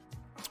house,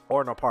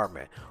 or an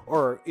apartment,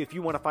 or if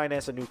you want to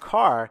finance a new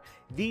car,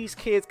 these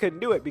kids couldn't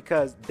do it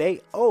because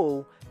they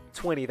owe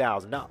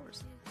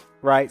 $20,000,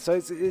 right? So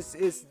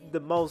it's the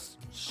most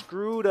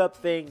screwed up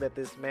thing that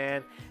this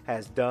man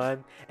has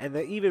done. And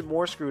the even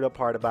more screwed up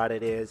part about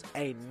it is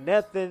ain't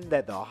nothing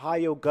that the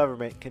Ohio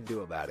government can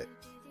do about it.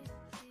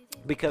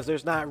 Because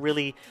there's not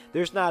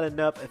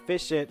enough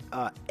efficient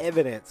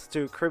evidence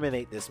to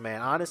incriminate this man.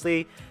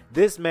 Honestly,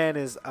 this man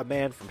is a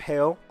man from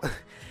hell.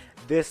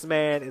 This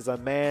man is a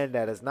man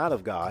that is not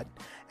of God.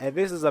 And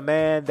this is a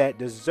man that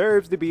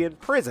deserves to be in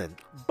prison.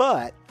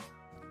 But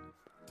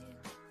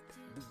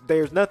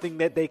there's nothing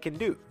that they can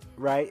do,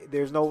 right?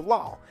 There's no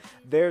law.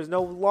 There's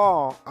no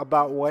law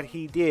about what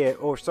he did.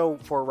 Or so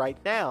for right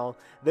now,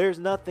 there's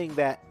nothing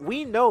that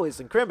we know is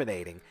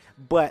incriminating,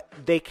 but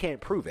they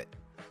can't prove it,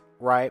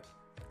 right?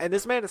 And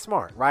this man is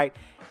smart, right?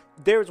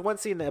 There was one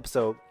scene in the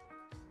episode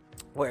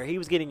where he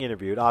was getting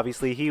interviewed.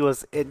 Obviously,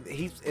 he's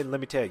and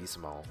let me tell you,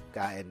 Simone,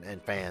 guy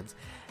and fans,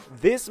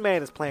 this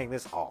man is playing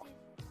this off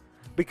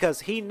because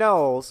he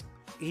knows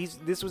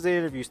this was an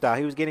interview style.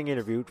 He was getting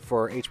interviewed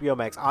for HBO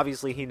Max.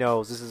 Obviously, he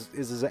knows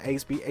this is an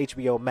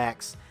HBO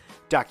Max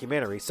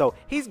documentary, so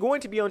he's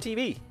going to be on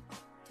TV.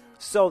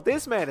 So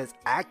this man is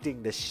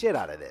acting the shit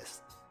out of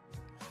this,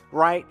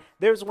 right?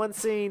 There's one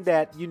scene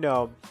that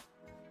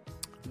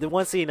the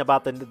one scene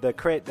about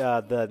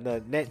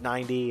the Net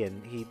 90,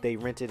 and they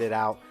rented it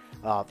out,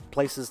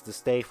 places to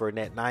stay for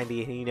Net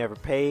 90, and he never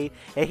paid,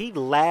 and he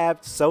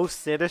laughed so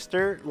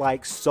sinister,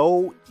 like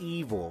so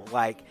evil,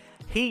 like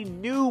he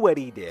knew what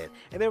he did.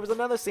 And there was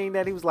another scene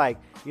that he was like,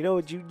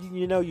 you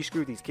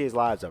screwed these kids'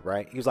 lives up,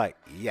 right? He was like,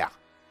 yeah.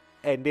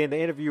 And then the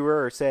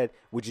interviewer said,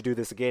 would you do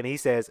this again? He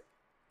says,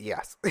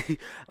 yes.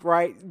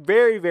 Right?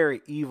 Very,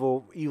 very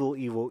evil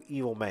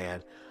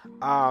man.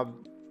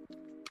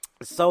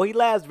 So he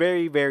laughs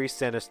very, very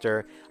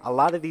sinister. A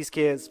lot of these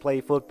kids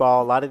play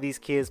football. A lot of these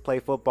kids play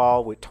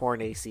football with torn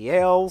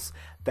ACLs.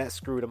 That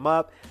screwed him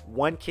up.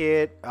 One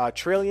kid,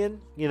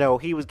 Trillion,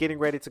 he was getting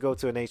ready to go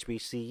to an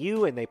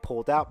HBCU, and they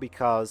pulled out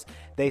because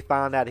they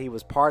found out he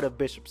was part of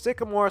Bishop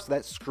Sycamore, so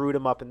that screwed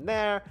him up in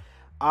there.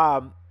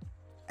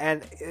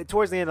 And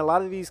towards the end, a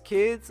lot of these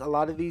kids, a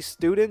lot of these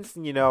students,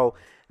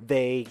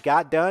 they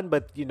got done,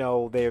 but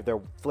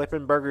they're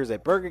flipping burgers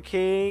at Burger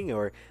King,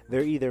 or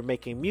they're either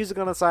making music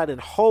on the side in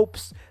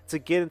hopes to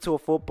get into a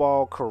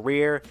football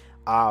career.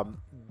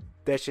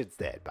 That shit's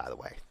dead, by the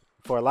way.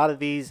 For a lot of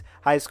these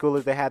high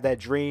schoolers, they have that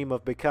dream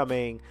of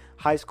becoming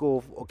high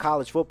school or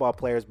college football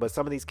players, but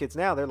some of these kids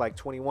now, they're like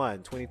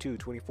 21, 22,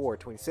 24,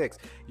 26.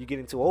 You're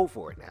getting too old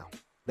for it now.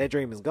 That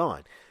dream is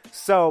gone.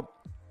 So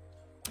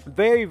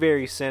very,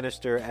 very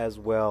sinister as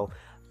well.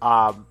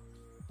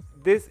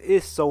 This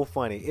is so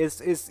funny.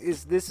 This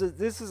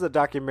is a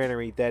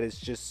documentary that is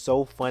just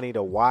so funny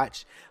to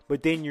watch,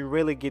 but then you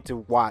really get to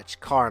watch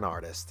con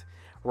artist,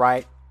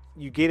 right?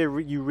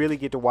 You really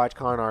get to watch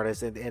con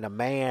artist and a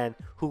man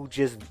who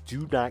just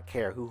do not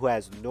care, who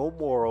has no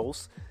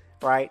morals,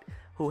 right?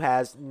 Who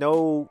has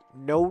no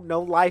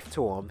life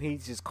to him.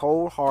 He's just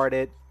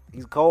cold-hearted.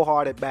 He's a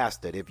cold-hearted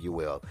bastard, if you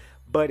will.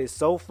 But it's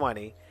so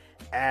funny.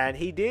 And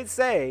he did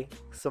say,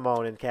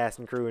 Simone and cast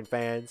and crew and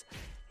fans,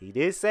 he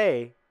did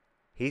say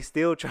he's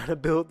still trying to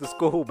build the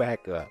school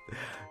back up.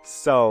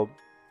 So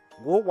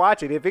we'll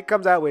watch it. If it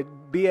comes out with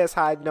BS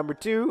High number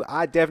 2,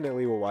 I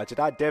definitely will watch it.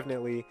 I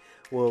definitely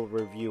will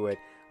review it.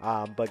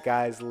 But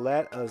guys,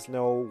 let us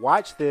know.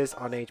 Watch this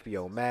on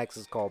HBO Max.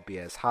 It's called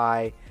BS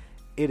High.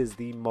 It is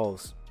the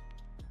most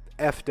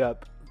effed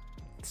up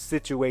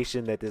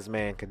situation that this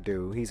man can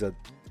do. He's a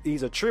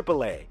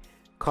AAA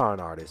con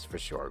artist for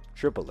sure.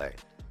 AAA.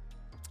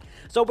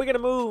 So we're going to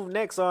move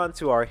next on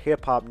to our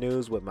hip-hop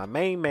news with my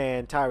main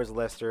man, Tyrus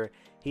Lester.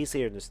 He's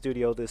here in the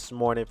studio this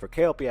morning for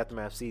K.L.P.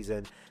 Aftermath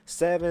Season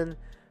 7.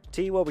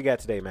 T, what we got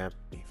today, man?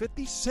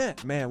 50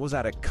 Cent, man, was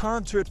at a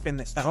concert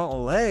in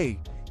L.A.,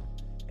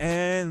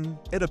 and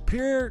it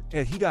appeared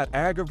that he got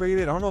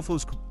aggravated. I don't know if it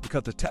was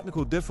because of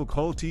technical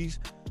difficulties,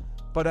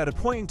 but at a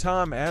point in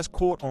time, as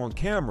caught on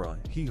camera,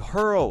 he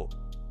hurled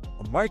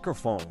a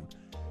microphone.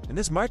 And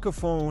this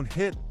microphone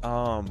hit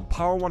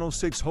Power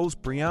 106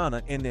 host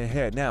Brianna in the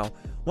head. Now,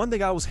 one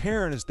thing I was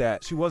hearing is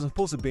that she wasn't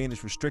supposed to be in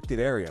this restricted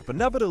area. But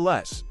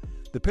nevertheless,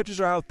 the pictures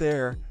are out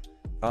there.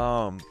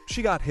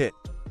 She got hit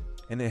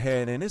in the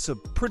head, and it's a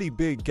pretty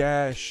big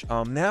gash.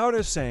 Now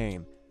they're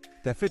saying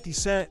that 50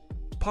 Cent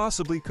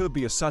possibly could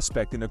be a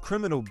suspect in a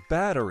criminal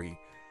battery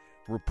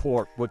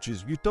report, which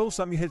is you throw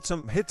something, you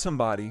hit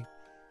somebody,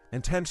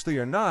 intentionally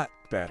or not,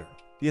 battery.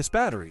 Yes,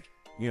 battery.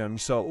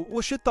 So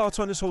what's your thoughts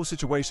on this whole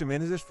situation,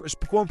 man? It's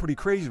going pretty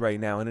crazy right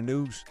now in the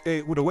news.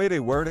 With the way they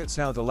word it,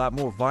 sounds a lot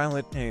more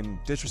violent and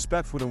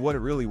disrespectful than what it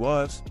really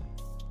was.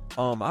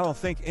 I don't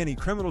think any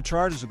criminal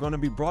charges are going to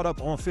be brought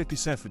up on 50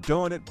 Cent for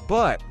doing it,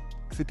 but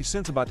 50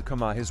 Cent's about to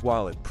come out his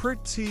wallet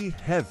pretty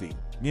heavy.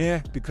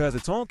 Yeah, because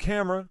it's on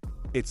camera.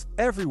 It's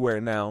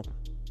everywhere now.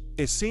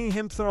 It's seeing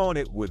him throwing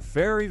it with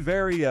very,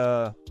 very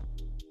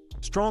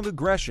strong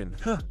aggression,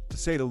 to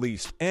say the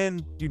least.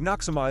 And you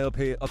knock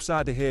somebody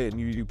upside the head and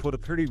you put a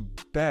pretty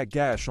bad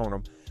gash on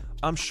him.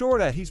 I'm sure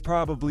that he's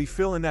probably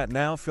feeling that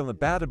now, feeling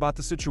bad about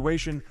the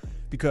situation,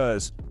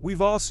 because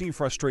we've all seen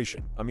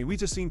frustration. I mean, we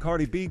just seen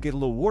Cardi B get a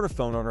little water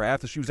thrown on her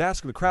after she was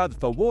asking the crowd to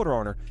throw water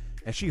on her,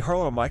 and she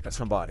hurled a mic at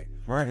somebody,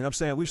 right? And I'm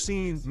saying we've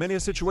seen many a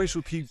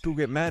situation where people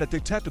get mad at their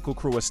technical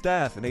crew or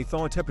staff, and they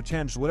throwing temper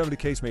tantrums, whatever the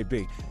case may be.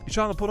 You're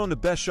trying to put on the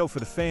best show for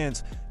the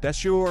fans.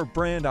 That's your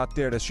brand out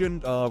there. That's your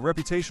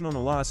reputation on the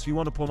line, so you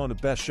want to put on the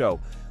best show.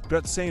 But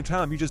at the same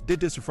time, you just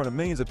did this in front of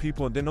millions of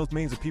people, and then those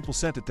millions of people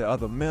sent it to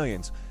other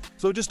millions.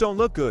 So it just don't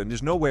look good, and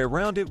there's no way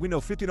around it. We know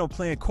 50 don't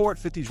play in court.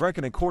 50's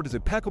record in court is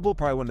impeccable,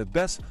 probably one of the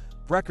best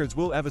records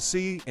we'll ever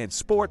see in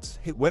sports.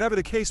 Whatever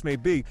the case may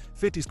be,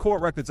 50's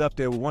court record's up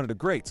there with one of the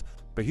greats.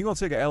 But he gonna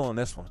take an L on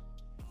this one.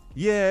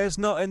 Yeah, it's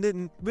no, and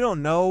then we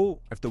don't know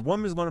if the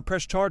woman's gonna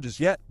press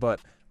charges yet, but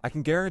I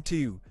can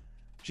guarantee you,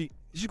 she's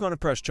gonna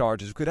press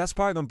charges because that's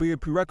probably gonna be a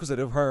prerequisite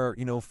of her,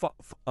 you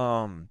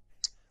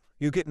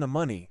getting the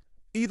money.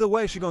 Either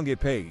way, she's gonna get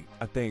paid.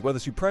 I think whether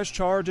she press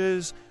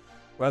charges,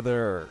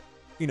 whether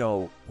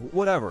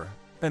whatever.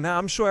 And now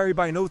I'm sure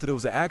everybody knows that it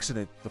was an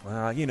accident,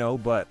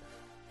 but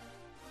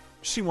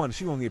she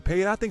gonna get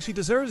paid. I think she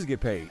deserves to get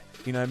paid.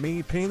 You know what I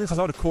mean? Painless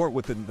out of court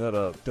with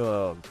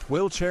the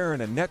wheelchair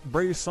and the neck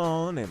brace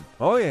on, and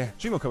oh yeah,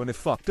 she gonna come in there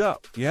fucked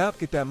up. Yep,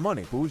 get that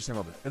money, boo.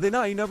 And then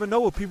now you never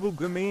know what people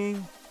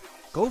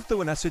go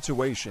through in that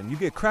situation. You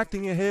get cracked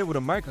in your head with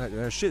a mic,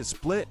 shit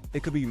split.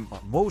 It could be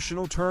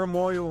emotional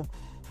turmoil,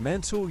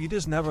 mental. You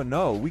just never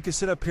know. We could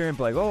sit up here and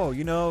be like, oh,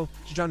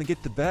 she's trying to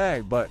get the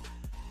bag, but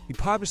he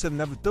probably should have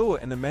never do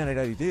it in the manner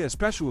that he did,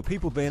 especially with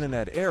people being in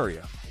that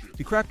area.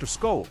 He cracked her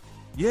skull.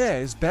 Yeah,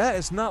 it's bad.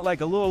 It's not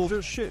like a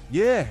little shit.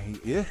 Yeah.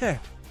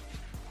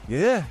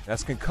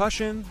 That's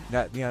concussion.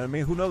 That, you know what I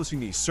mean? Who knows if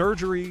he needs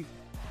surgery?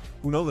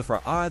 Who knows if her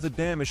eyes are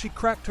damaged? She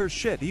cracked her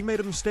shit. He made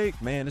a mistake,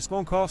 man. It's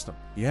gonna cost him.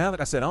 Yeah, like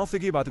I said, I don't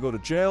think he's about to go to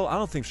jail. I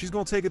don't think she's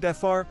gonna take it that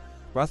far.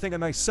 But I think a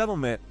nice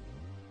settlement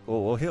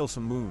will heal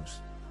some wounds.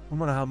 I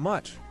wonder how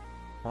much.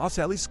 I'll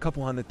say at least a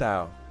couple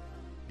 $100,000.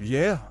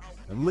 Yeah,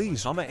 at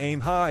least. I'm gonna aim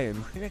high and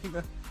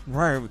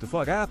right, what the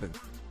fuck happened?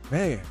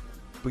 Man.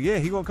 But yeah,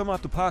 he gonna come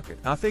out the pocket.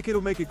 I think it'll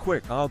make it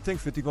quick. I don't think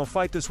 50 gonna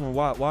fight this one.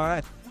 Why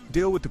I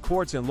deal with the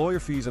courts and lawyer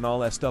fees and all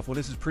that stuff when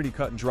this is pretty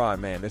cut and dry,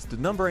 man. If the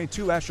number ain't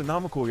too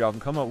astronomical, y'all can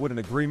come up with an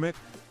agreement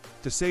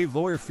to save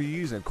lawyer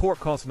fees and court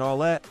costs and all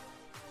that.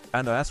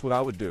 I know that's what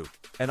I would do.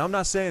 And I'm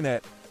not saying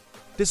that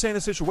this ain't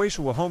a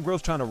situation where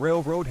homegirl's trying to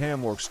railroad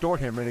him or extort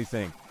him or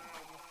anything.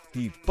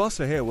 He bust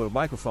her head with a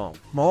microphone.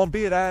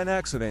 Albeit I had an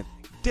accident,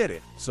 did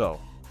it. So,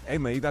 hey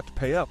man, you got to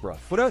pay up, bro.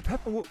 What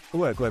happened with,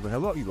 what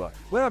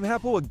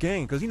happened with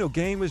Game? Because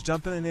Game was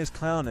jumping in his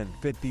clowning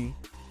 50.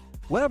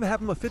 Whatever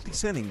happened with 50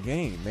 Cent in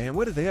Game, man?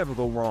 Where did they ever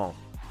go wrong?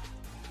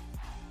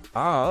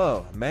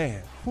 Oh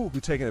man, we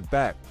taking it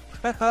back.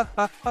 I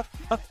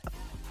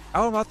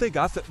don't know, I think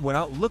when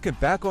I looking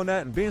back on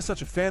that and being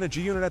such a fan of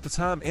G-Unit at the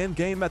time and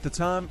Game at the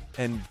time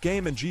and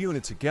Game and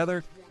G-Unit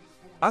together,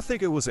 I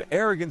think it was an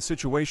arrogant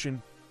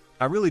situation.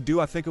 I really do.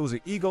 I think it was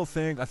an ego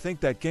thing. I think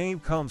that Game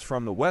comes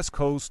from the West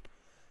Coast.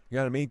 You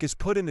know what I mean? Gets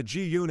put in the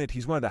G-Unit.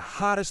 He's one of the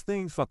hottest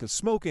things fucking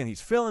smoking.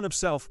 He's feeling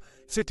himself.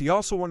 50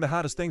 also one of the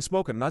hottest things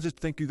smoking. And I just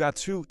think you got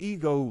two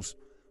egos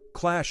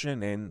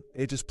clashing and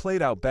it just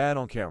played out bad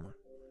on camera.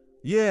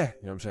 Yeah.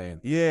 You know what I'm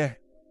saying? Yeah.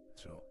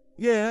 So,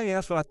 yeah,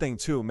 that's what I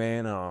think too,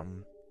 man.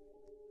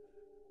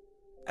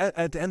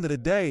 At the end of the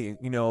day,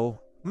 I'm not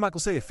going to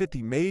say if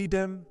 50 made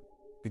them,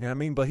 you know what I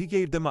mean? But he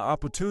gave them an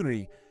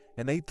opportunity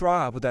and they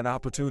thrive with that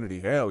opportunity.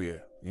 Hell yeah.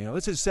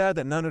 It's just sad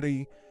that none of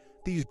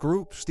these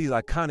groups, these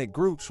iconic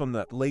groups from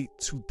the late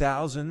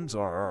 2000s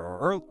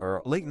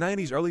or late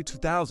 90s, early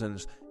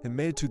 2000s, and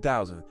mid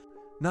 2000s,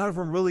 none of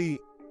them really,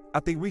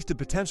 I think, reached the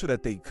potential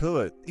that they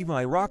could. Even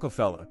like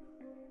Rockefeller,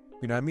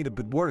 you know what I mean?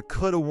 The word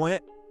could have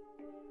went.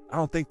 I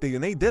don't think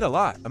they did a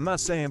lot. I'm not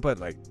saying, but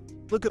like,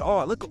 look at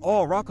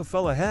all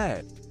Rockefeller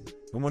had,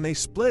 and when they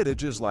split, it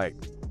just like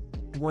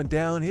it went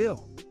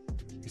downhill.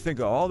 You think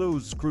of all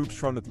those groups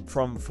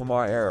from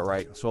our era,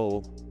 right?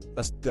 So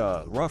that's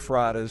the Rough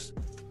Riders,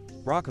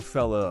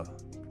 Rockefeller,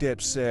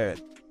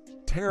 Dipset,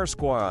 Terror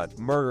Squad,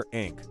 Murder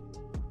Inc.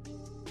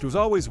 There was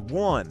always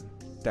one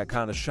that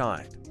kind of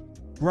shined.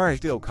 Right.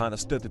 Still kind of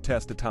stood the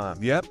test of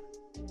time. Yep.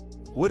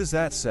 What does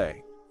that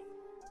say?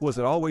 Was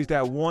it always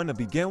that one to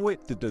begin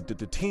with? Did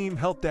the team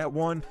help that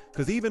one?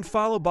 Because even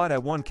followed by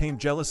that one came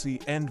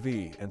jealousy,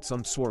 envy, and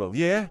some sort of,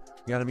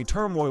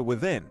 turmoil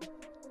within.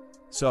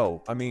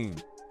 So, all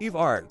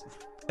right,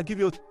 I'll give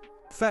you a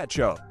Fat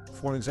Joe,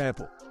 for an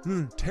example.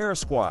 Terror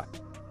Squad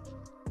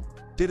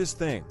did his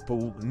thing, but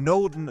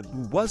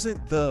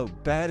wasn't the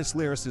baddest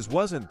lyricist,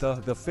 wasn't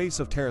the face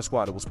of Terror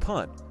Squad. It was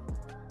Pun.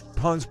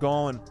 Pun's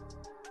gone.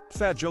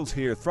 Fat Joe's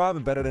here,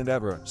 thriving better than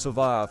ever,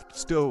 survived,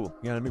 still,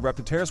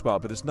 repping Terror Squad,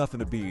 but there's nothing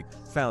to be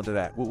found of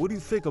that. Well, what do you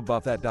think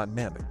about that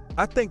dynamic?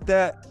 I think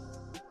that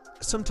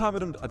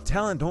sometimes a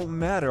talent don't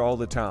matter all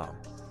the time.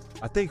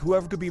 I think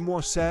whoever could be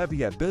more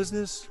savvy at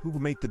business, who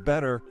could make the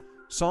better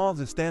songs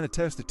and stand the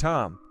test of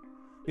time.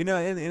 And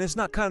it's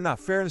not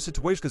fair in the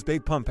situation because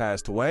Big Pun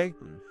passed away.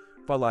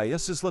 But like,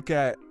 let's just look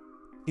at,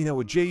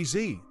 with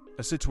Jay-Z,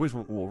 a situation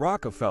with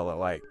Rockefeller.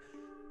 Like,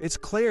 it's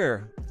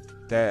clear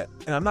that,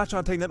 and I'm not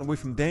trying to take nothing away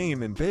from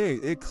Dame and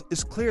Big,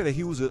 it's clear that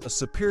he was a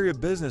superior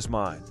business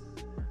mind.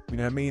 You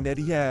know what I mean? That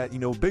he had,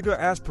 bigger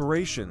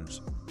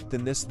aspirations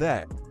than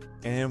that.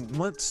 And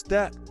once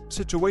that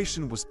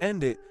situation was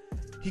ended,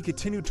 he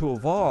continued to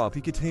evolve.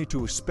 He continued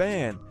to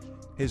expand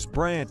his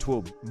brand to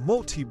a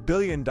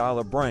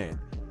multi-billion-dollar brand.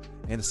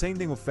 And the same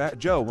thing with Fat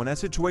Joe. When that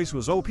situation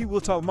was over, people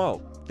were talking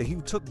about that he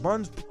took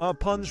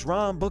Pun's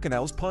rhyme book, and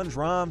that was Pun's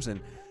rhymes, and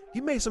he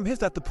made some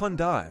hits after Pun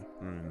died.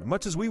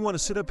 Much as we want to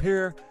sit up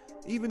here,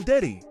 even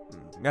Diddy,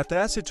 after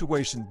that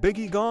situation,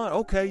 Biggie gone,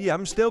 okay, yeah,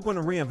 I'm still going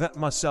to reinvent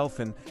myself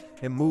and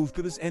move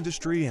through this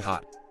industry and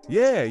hot.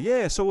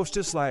 Yeah. So it's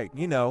just like,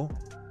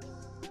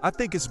 I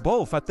think it's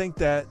both. I think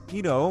that,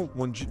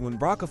 when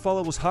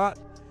Rockefeller was hot,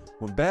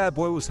 when Bad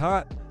Boy was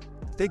hot,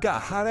 they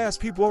got hot-ass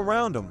people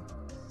around them.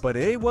 But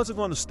it wasn't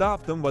going to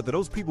stop them, whether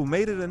those people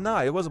made it or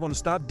not. It wasn't going to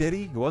stop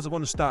Diddy. It wasn't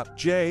going to stop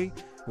Jay.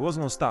 It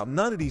wasn't going to stop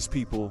none of these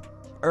people,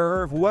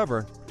 Irv,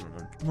 whoever,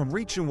 from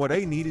reaching what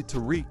they needed to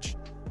reach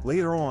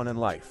later on in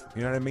life.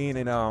 You know what I mean?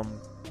 And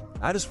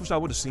I just wish I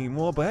would have seen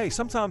more. But, hey,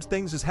 sometimes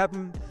things just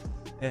happen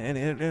and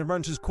it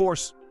runs its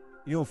course,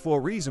 for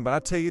a reason. But I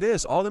tell you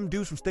this, all them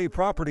dudes from State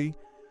Property,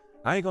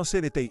 I ain't going to say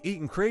that they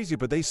eating crazy,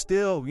 but they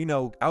still,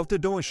 out there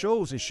doing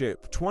shows and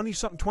shit.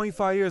 20-something,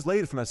 25 years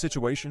later from that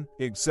situation.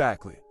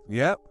 Exactly.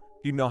 Yep.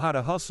 You know how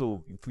to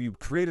hustle. You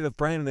created a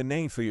brand and a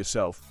name for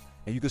yourself,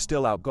 and you can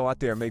still go out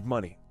there and make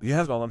money. Yeah,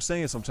 that's all I'm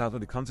saying sometimes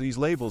when it comes to these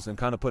labels and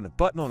kind of putting a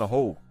button on a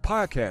whole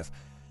podcast.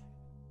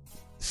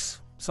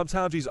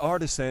 Sometimes these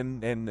artists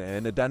and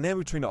the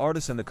dynamic between the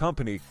artist and the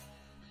company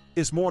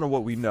is more than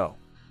what we know.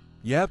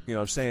 Yep, you know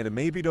what I'm saying? And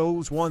maybe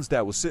those ones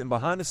that were sitting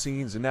behind the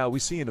scenes and now we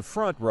see in the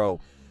front row,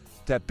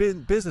 that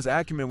business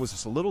acumen was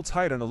just a little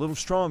tighter and a little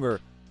stronger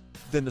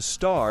than the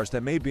stars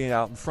that may be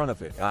out in front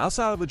of it. Now,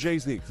 outside of a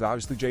Jay-Z, because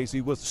obviously Jay-Z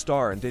was the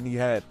star, and then he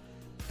had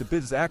the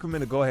business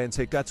acumen to go ahead and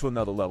take that to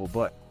another level,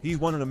 but he's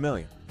one in a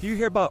million. You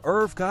hear about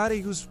Irv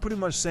Gotti, who's pretty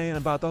much saying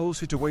about the whole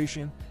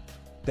situation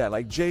that,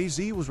 like,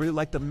 Jay-Z was really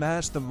like the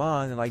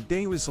mastermind, and, like,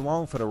 Dame was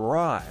along for the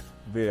ride.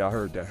 Yeah, I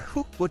heard that.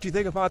 What do you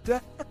think about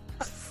that?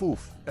 Foof.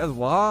 That's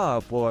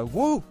wild, boy.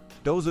 Woo!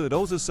 Those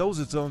are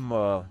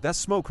some, that's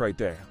smoke right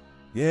there.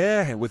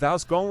 Yeah, and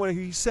without going,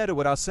 he said it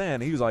without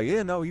saying. He was like,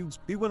 yeah, no,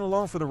 he went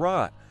along for the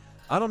ride.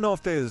 I don't know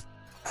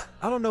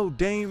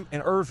Dame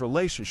and Irv's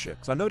relationship.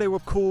 'Cause I know they were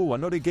cool. I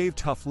know they gave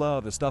tough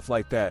love and stuff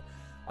like that.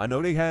 I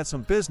know they had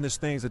some business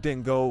things that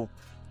didn't go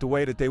the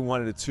way that they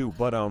wanted it to.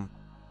 But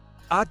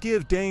I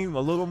give Dame a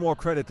little more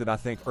credit than I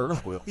think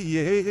Irv will.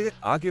 Yeah,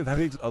 I'll give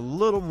him a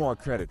little more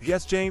credit.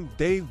 Yes, Jay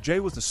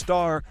was the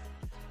star.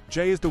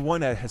 Jay is the one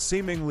that has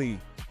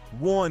seemingly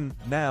won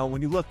now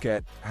when you look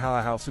at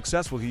how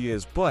successful he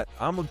is, but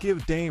I'm going to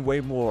give Dame way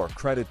more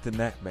credit than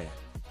that man.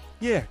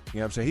 Yeah, you know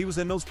what I'm saying? He was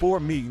in those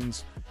board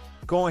meetings,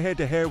 going head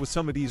to head with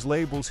some of these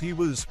labels. He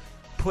was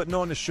putting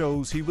on the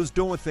shows. He was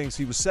doing things.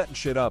 He was setting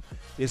shit up.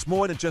 It's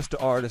more than just the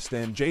artist,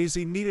 and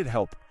Jay-Z needed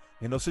help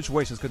in those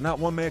situations because not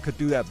one man could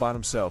do that by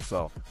himself.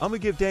 So I'm going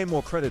to give Dame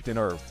more credit than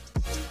Irv.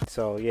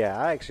 So, yeah,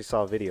 I actually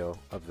saw a video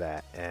of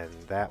that, and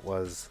that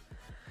was...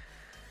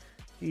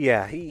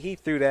 Yeah, he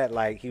threw that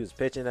like he was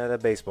pitching at a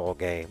baseball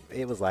game.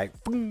 It was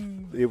like,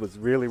 boom. It was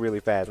really, really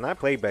fast. And I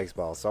play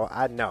baseball, so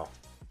I know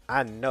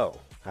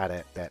how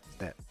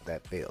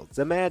that feels.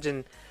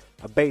 Imagine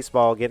a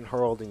baseball getting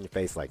hurled in your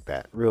face like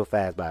that, real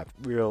fast by a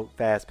real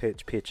fast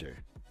pitch pitcher,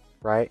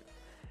 right?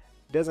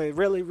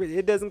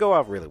 It doesn't go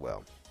off really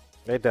well.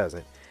 It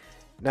doesn't.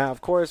 Now, of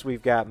course,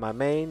 we've got my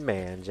main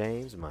man,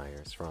 James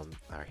Myers, from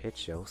our hit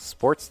show,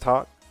 Sports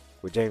Talk,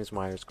 with James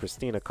Myers,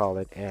 Christina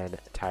Collin, and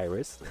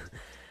Tyrus.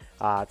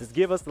 To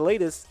give us the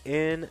latest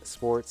in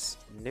sports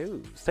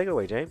news. Take it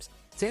away, James.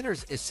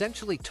 Sanders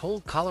essentially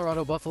told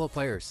Colorado Buffalo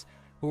players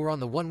who were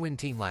on the one-win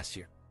team last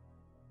year,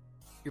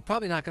 you're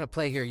probably not going to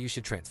play here, you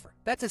should transfer.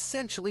 That's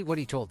essentially what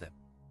he told them.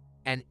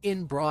 And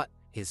in brought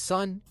his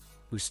son,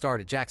 who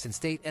starred at Jackson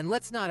State, and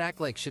let's not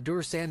act like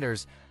Shedeur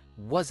Sanders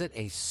wasn't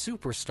a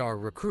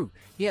superstar recruit.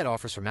 He had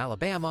offers from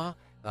Alabama,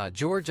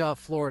 Georgia,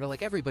 Florida,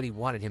 like everybody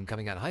wanted him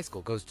coming out of high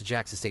school, goes to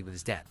Jackson State with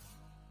his dad.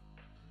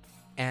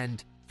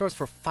 And throws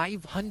for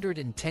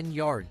 510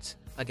 yards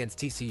against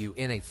TCU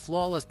in a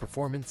flawless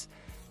performance.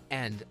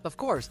 And, of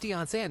course,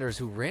 Deion Sanders,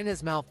 who ran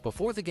his mouth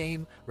before the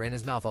game, ran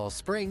his mouth all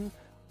spring,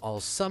 all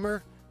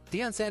summer.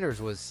 Deion Sanders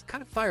was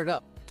kind of fired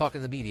up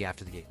talking to the media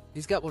after the game.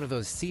 He's got one of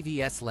those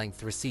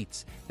CVS-length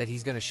receipts that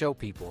he's going to show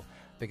people.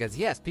 Because,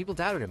 yes, people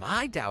doubted him.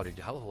 I doubted.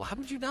 How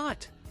would you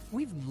not?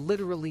 We've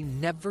literally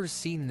never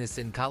seen this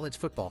in college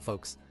football,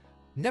 folks.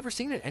 Never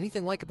seen it,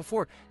 anything like it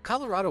before.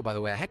 Colorado, by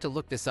the way, I had to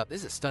look this up.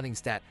 This is a stunning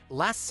stat.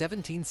 Last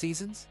 17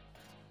 seasons,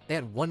 they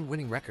had one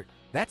winning record.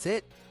 That's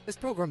it. This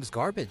program is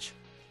garbage.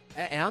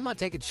 And I'm not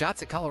taking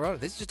shots at Colorado.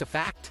 This is just a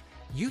fact.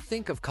 You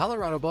think of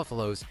Colorado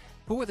Buffaloes,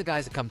 who are the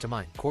guys that come to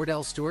mind?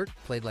 Cordell Stewart,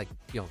 played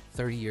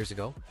 30 years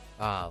ago.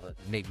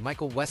 Maybe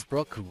Michael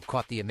Westbrook, who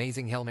caught the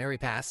amazing Hail Mary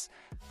pass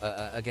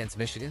against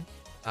Michigan.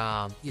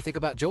 You think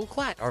about Joel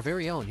Klatt, our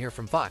very own here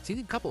from Fox. You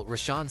think a couple,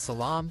 Rashawn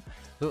Salam,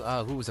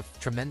 who was a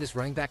tremendous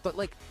running back, but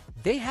like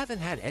they haven't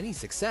had any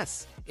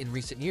success in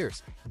recent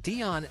years.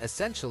 Dion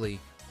essentially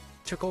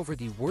took over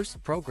the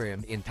worst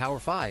program in Power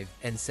 5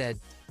 and said,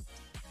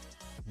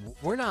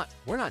 we're not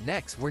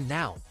next, we're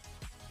now.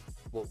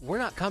 Well, we're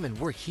not coming,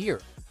 we're here.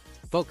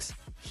 Folks,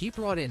 he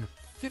brought in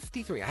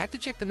 53, I have to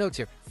check the notes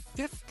here,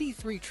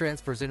 53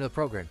 transfers into the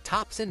program,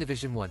 tops in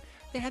Division 1.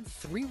 They had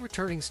 3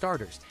 returning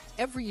starters.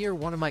 Every year,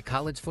 one of my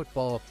college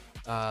football,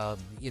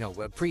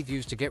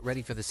 previews to get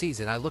ready for the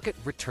season, I look at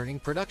returning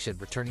production,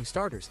 returning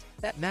starters.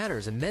 That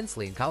matters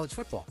immensely in college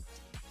football.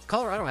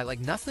 Colorado had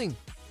like nothing.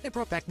 They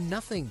brought back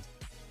nothing.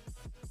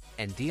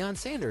 And Deion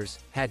Sanders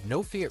had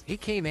no fear. He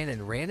came in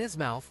and ran his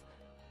mouth,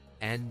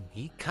 and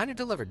he kind of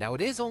delivered. Now,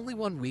 it is only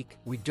 1 week.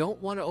 We don't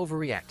want to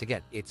overreact.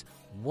 Again, it's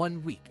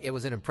 1 week. It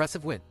was an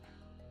impressive win.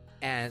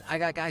 And I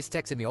got guys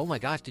texting me, oh my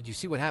gosh, did you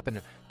see what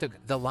happened to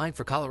the line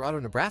for Colorado,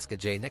 Nebraska,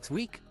 Jay, next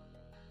week?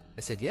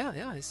 I said, yeah,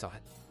 I saw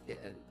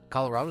it.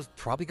 Colorado's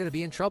probably going to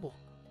be in trouble.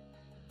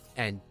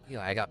 And,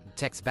 I got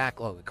texts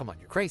back, oh, come on,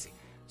 you're crazy.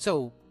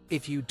 So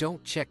if you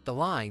don't check the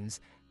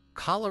lines,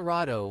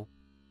 Colorado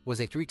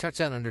was a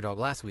 3-touchdown underdog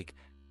last week.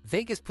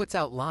 Vegas puts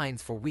out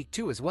lines for week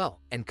 2 as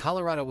well. And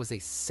Colorado was a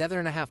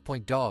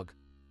 7.5-point dog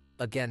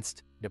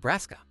against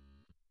Nebraska.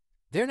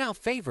 They're now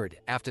favored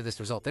after this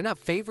result. They're now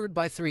favored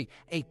by 3,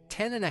 a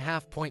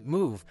 10.5-point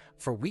move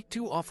for week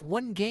 2 off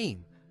 1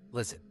 game.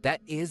 Listen, that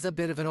is a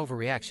bit of an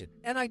overreaction.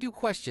 And I do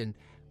question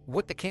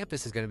what the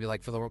campus is going to be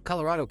like for the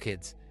Colorado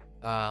kids,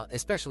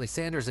 especially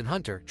Sanders and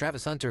Hunter.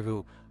 Travis Hunter,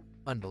 who,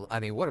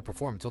 what a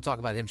performance. We'll talk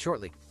about him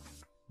shortly.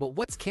 But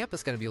what's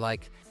campus going to be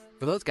like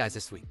for those guys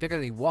this week? They're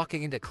going to be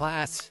walking into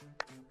class,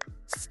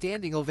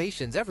 standing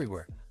ovations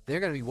everywhere. They're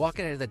going to be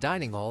walking into the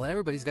dining hall, and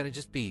everybody's going to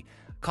just be,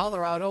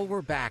 Colorado,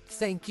 we're back,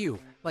 thank you.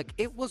 Like,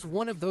 it was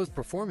one of those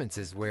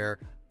performances where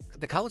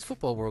the college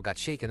football world got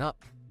shaken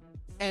up.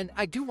 And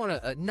I do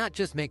want to not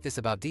just make this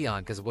about Deion,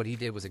 because what he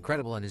did was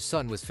incredible, and his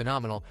son was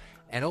phenomenal.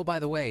 And oh, by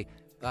the way,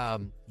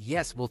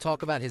 yes, we'll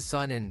talk about his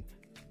son, and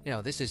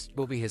this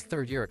will be his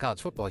 3rd year of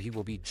college football. He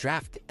will be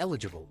draft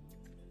eligible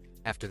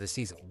after the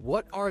season.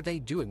 What are they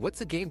doing? What's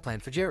the game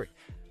plan for Jerry?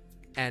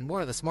 And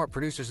one of the smart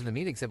producers in the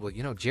meeting said,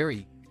 well,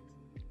 Jerry,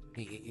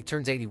 he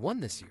turns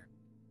 81 this year.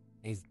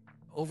 He's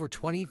over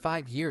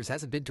 25 years,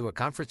 hasn't been to a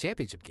conference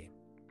championship game.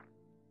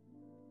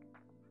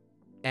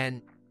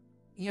 And,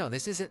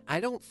 this isn't, I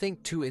don't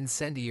think, too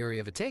incendiary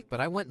of a take, but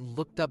I went and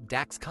looked up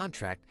Dak's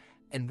contract,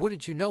 and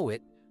wouldn't you know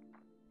it,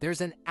 there's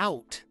an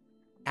out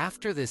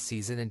after this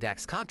season in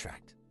Dak's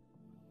contract.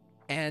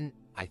 And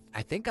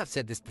I think I've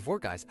said this before,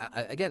 guys.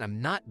 Again,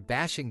 I'm not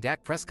bashing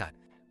Dak Prescott,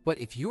 but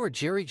if you are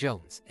Jerry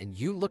Jones and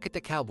you look at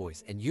the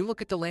Cowboys and you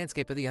look at the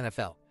landscape of the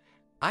NFL,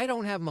 I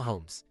don't have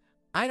Mahomes.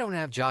 I don't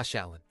have Josh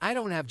Allen. I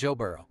don't have Joe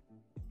Burrow.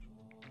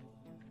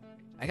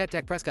 I got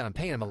Dak Prescott. I'm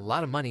paying him a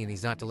lot of money, and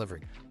he's not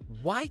delivering.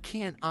 Why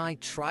can't I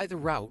try the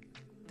route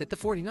that the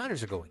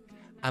 49ers are going?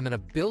 I'm going to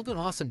build an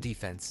awesome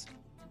defense,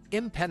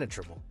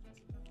 impenetrable.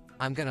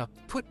 I'm going to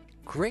put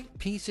great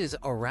pieces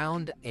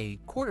around a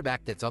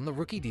quarterback that's on the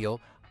rookie deal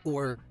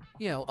or,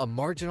 a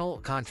marginal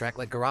contract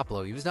like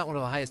Garoppolo. He was not one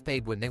of the highest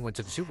paid when they went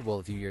to the Super Bowl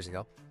a few years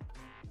ago.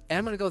 And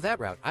I'm going to go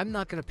that route. I'm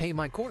not going to pay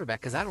my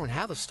quarterback because I don't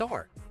have a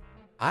star.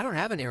 I don't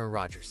have an Aaron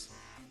Rodgers.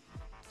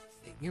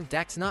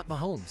 Dak's not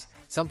Mahomes.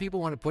 Some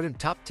people want to put him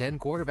top 10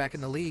 quarterback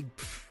in the league.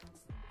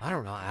 I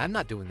don't know. I'm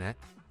not doing that.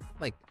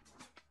 Like,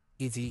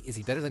 is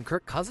he better than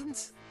Kirk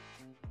Cousins?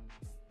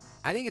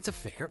 I think it's a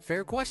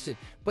fair question.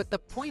 But the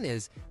point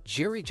is,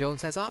 Jerry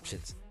Jones has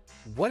options.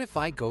 What if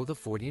I go the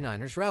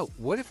 49ers route?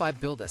 What if I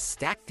build a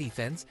stacked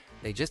defense?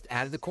 They just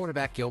added the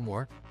cornerback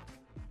Gilmore.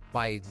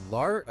 By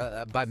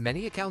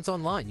many accounts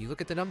online, you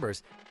look at the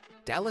numbers,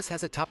 Dallas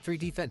has a top 3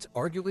 defense,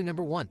 arguably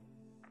number 1.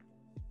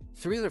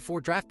 3 of their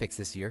 4 draft picks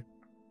this year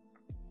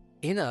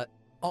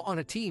on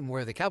a team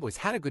where the Cowboys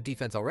had a good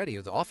defense already,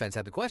 or the offense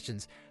had the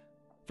questions.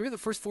 3 of the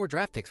first 4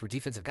 draft picks were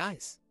defensive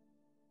guys.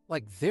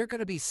 Like, they're going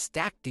to be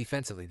stacked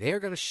defensively. They're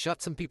going to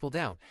shut some people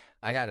down.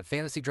 I got a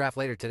fantasy draft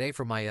later today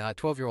for my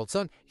 12-year-old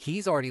son.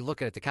 He's already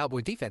looking at the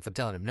Cowboy defense. I'm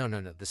telling him, no,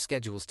 the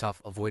schedule's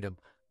tough. Avoid him.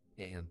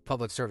 And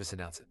public service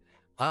announcement.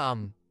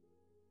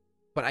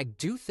 But I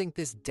do think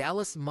this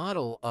Dallas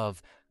model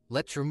of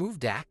let's remove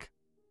Dak,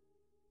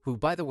 who,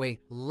 by the way,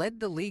 led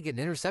the league in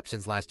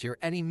interceptions last year,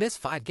 and he missed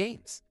 5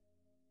 games.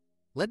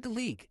 Led the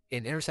league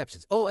in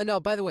interceptions. Oh,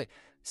 and by the way,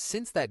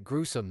 since that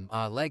gruesome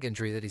leg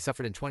injury that he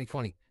suffered in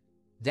 2020,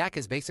 Dak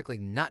has basically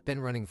not been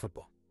running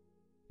football.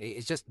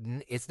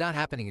 It's not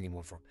happening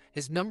anymore for him.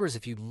 His numbers,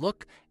 if you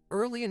look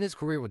early in his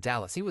career with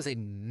Dallas, he was a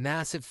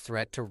massive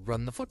threat to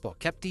run the football,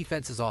 kept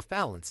defenses off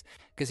balance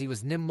because he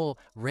was nimble,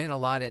 ran a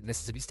lot at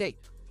Mississippi State,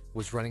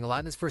 was running a lot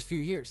in his first few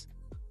years.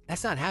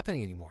 That's not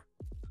happening anymore.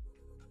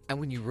 And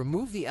when you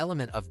remove the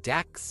element of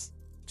Dak's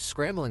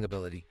scrambling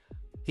ability,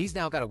 he's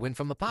now got to win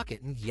from the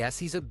pocket. And yes,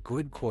 he's a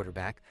good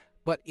quarterback,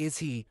 but is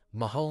he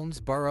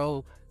Mahomes,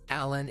 Burrow,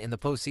 Allen in the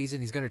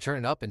postseason? He's going to turn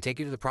it up and take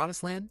you to the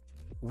promised land?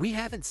 We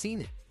haven't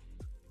seen it.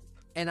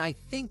 And I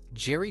think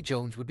Jerry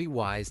Jones would be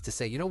wise to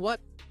say, you know what?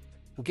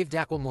 We'll give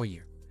Dak one more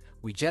year.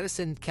 We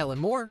jettisoned Kellen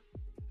Moore.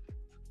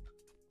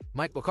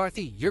 Mike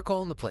McCarthy, you're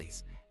calling the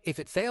plays. If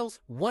it fails,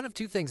 one of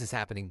two things is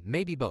happening,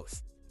 maybe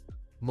both.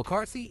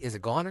 McCarthy is a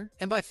goner,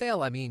 and by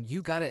fail, I mean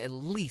you got to at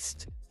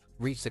least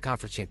reach the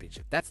conference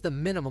championship. That's the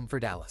minimum for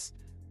Dallas.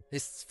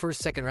 This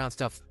first, second round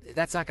stuff,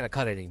 that's not going to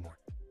cut it anymore.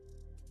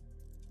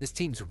 This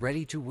team's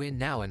ready to win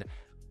now, and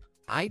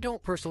I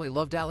don't personally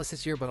love Dallas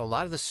this year, but a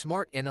lot of the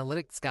smart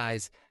analytics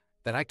guys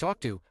that I talk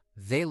to,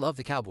 they love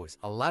the Cowboys.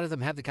 A lot of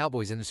them have the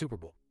Cowboys in the Super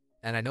Bowl.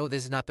 And I know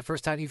this is not the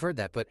first time you've heard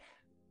that, but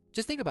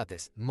just think about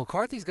this.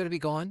 McCarthy's going to be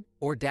gone,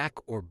 or Dak,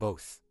 or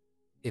both,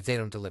 if they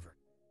don't deliver.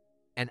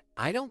 And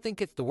I don't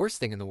think it's the worst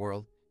thing in the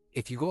world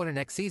if you go into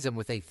next season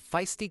with a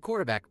feisty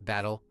quarterback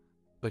battle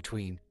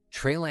between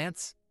Trey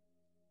Lance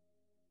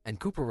and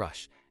Cooper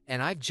Rush.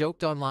 And I've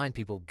joked online,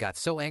 people got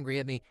so angry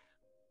at me.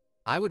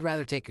 I would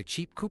rather take a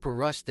cheap Cooper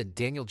Rush than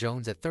Daniel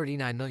Jones at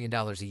 $39 million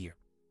a year.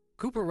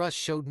 Cooper Rush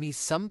showed me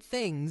some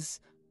things.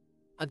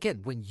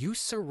 Again, when you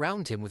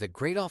surround him with a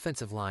great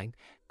offensive line,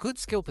 good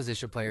skill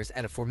position players,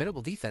 and a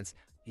formidable defense,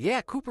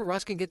 yeah, Cooper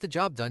Rush can get the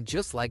job done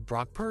just like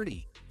Brock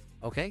Purdy.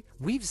 Okay?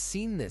 We've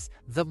seen this.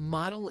 The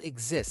model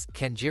exists.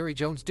 Can Jerry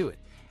Jones do it?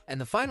 And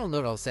the final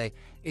note I'll say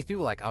is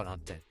people are like, oh, no,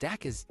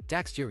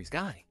 Dak's Jerry's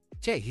guy.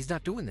 Jay, he's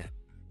not doing that.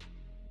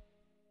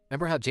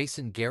 Remember how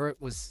Jason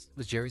Garrett was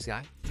Jerry's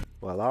guy?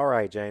 Well, all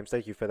right, James.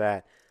 Thank you for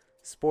that.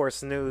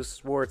 Sports news,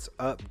 sports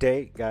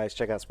update. Guys,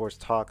 check out Sports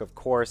Talk, of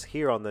course,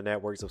 here on the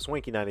networks of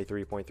Swanky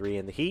 93.3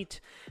 and The Heat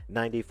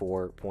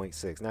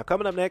 94.6. Now,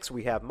 coming up next,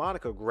 we have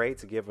Monica Gray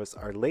to give us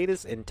our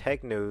latest in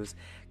tech news.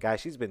 Guys,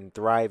 she's been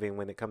thriving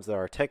when it comes to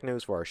our tech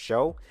news for our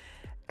show,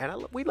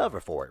 and we love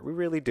her for it. We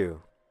really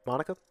do.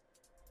 Monica?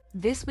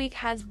 This week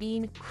has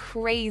been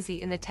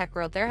crazy in the tech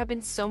world. There have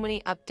been so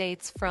many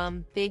updates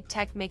from big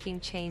tech making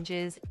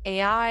changes,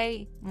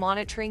 AI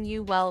monitoring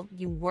you while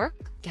you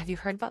work. Have you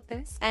heard about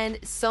this? And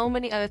so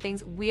many other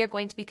things we are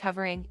going to be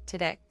covering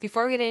today.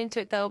 Before we get into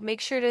it though, make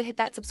sure to hit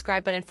that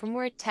subscribe button for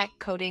more tech,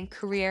 coding,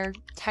 career,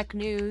 tech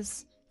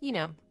news, you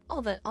know,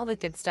 all the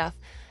good stuff.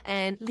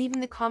 And leave in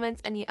the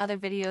comments any other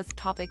videos,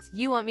 topics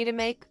you want me to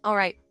make. All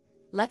right,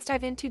 let's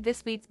dive into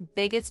this week's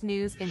biggest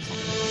news in tech.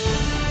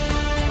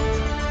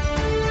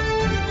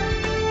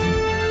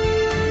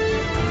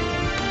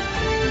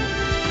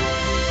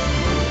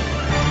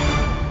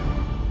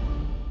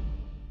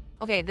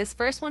 Okay, this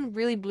first one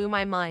really blew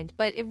my mind,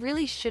 but it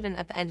really shouldn't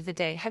at the end of the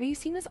day. Have you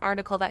seen this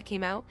article that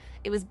came out?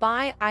 It was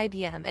by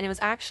IBM, and it was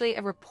actually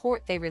a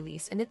report they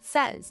released, and it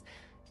says,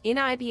 in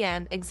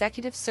IBM,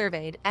 executives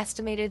surveyed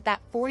estimated that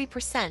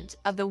 40%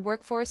 of the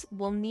workforce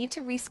will need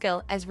to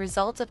reskill as a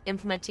result of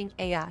implementing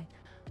AI.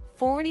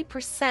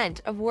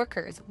 40% of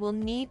workers will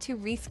need to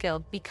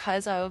reskill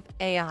because of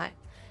AI.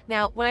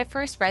 Now, when I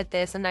first read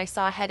this and I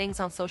saw headings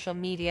on social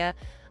media,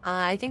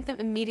 I think the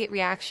immediate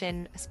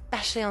reaction,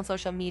 especially on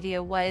social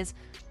media, was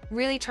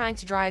really trying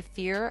to drive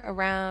fear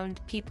around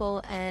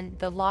people and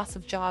the loss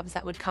of jobs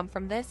that would come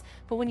from this.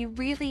 But when you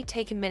really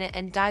take a minute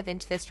and dive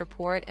into this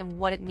report and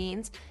what it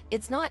means,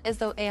 it's not as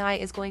though AI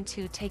is going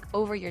to take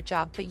over your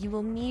job, but you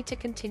will need to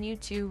continue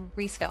to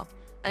reskill.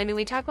 I mean,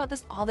 we talk about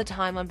this all the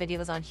time on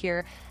videos on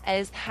here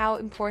as how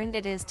important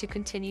it is to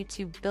continue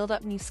to build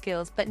up new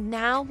skills. But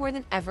now more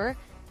than ever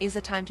is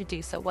the time to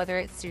do so, whether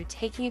it's through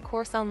taking a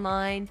course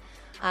online,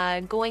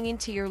 going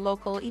into your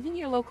local, even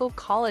your local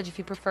college if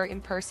you prefer in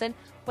person,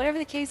 whatever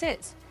the case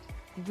is.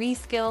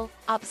 Reskill,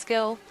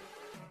 upskill,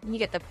 you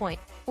get the point.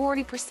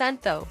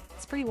 40% though,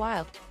 it's pretty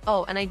wild.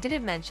 Oh, and I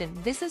didn't mention,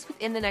 this is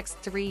within the next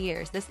 3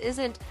 years. This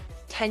isn't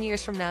 10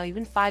 years from now,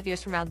 even 5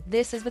 years from now.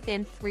 This is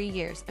within 3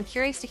 years. I'm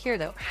curious to hear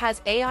though,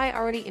 has AI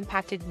already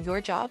impacted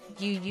your job?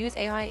 Do you use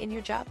AI in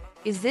your job?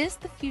 Is this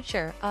the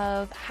future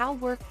of how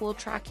work will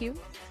track you?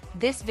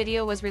 This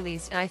video was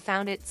released and I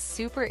found it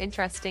super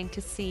interesting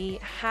to see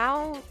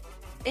how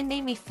it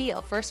made me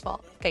feel, first of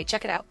all. Okay,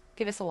 check it out.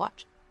 Give us a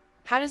watch.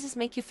 How does this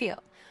make you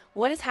feel?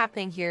 What is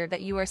happening here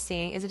that you are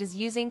seeing is it is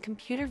using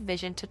computer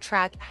vision to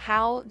track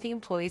how the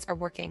employees are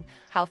working,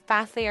 how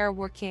fast they are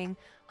working,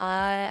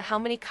 how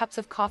many cups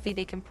of coffee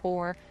they can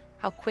pour,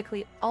 how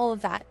quickly, all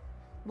of that.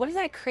 What does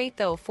that create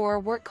though for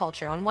work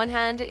culture? On one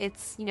hand,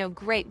 it's,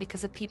 great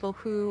because the people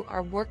who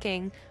are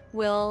working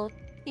will,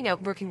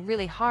 working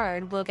really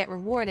hard will get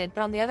rewarded.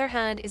 But on the other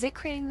hand, is it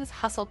creating this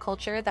hustle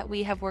culture that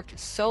we have worked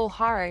so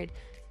hard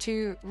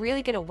to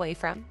really get away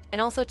from?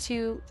 And also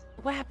to,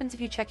 what happens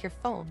if you check your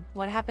phone?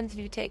 What happens if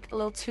you take a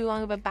little too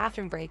long of a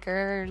bathroom break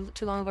or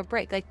too long of a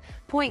break? Like,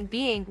 point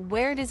being,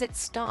 where does it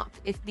stop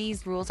if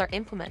these rules are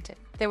implemented?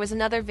 There was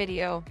another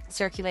video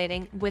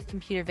circulating with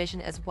computer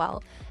vision as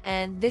well,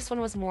 and this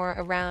one was more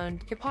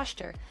around your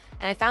posture.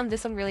 And I found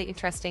this one really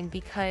interesting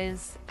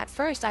because at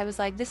first I was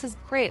like, this is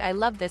great, I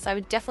love this, I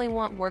would definitely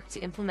want work to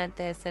implement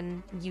this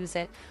and use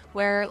it.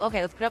 Where,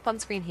 okay, let's put it up on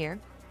screen here.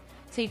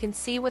 So you can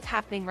see what's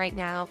happening right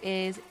now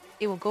is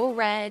it will go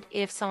red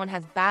if someone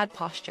has bad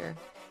posture,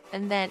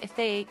 and then if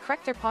they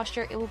correct their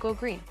posture, it will go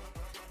green.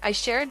 I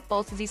shared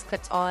both of these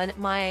clips on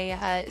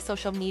my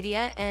social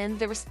media, and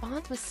the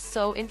response was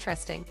so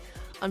interesting.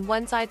 On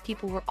one side,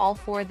 people were all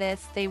for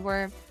this. They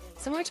were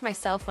similar to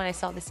myself when I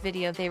saw this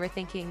video. They were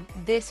thinking,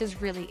 this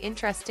is really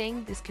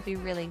interesting. This could be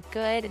really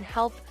good and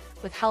help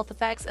with health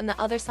effects. And the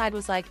other side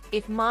was like,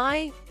 if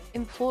my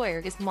employer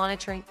is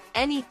monitoring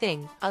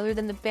anything other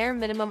than the bare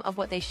minimum of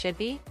what they should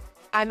be,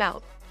 I'm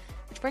out.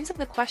 Which brings up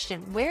the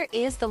question, where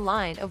is the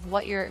line of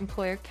what your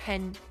employer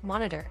can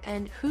monitor?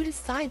 And who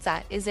decides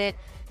that? Is it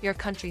your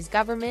country's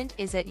government?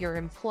 Is it your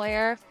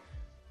employer?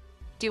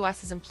 Do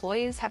us as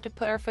employees have to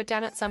put our foot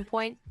down at some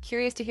point?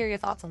 Curious to hear your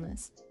thoughts on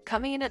this.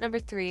 Coming in at number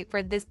 3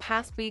 for this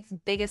past week's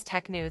biggest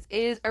tech news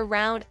is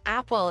around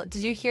Apple.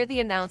 Did you hear the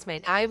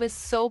announcement? I was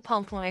so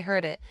pumped when I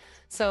heard it.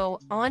 So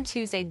on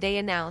Tuesday, they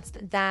announced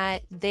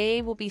that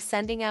they will be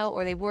sending out,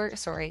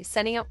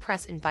 sending out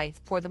press invites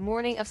for the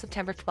morning of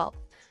September 12th.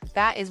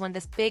 That is when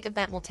this big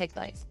event will take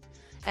place.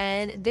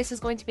 And this is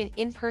going to be an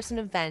in-person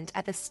event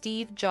at the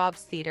Steve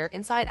Jobs Theater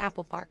inside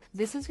Apple Park.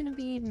 This is going to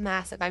be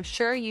massive. I'm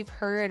sure you've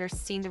heard or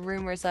seen the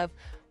rumors of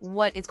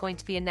what is going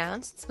to be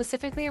announced,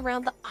 specifically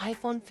around the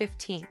iPhone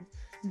 15.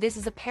 This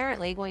is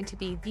apparently going to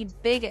be the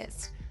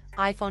biggest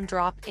iPhone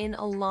drop in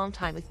a long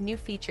time with new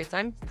features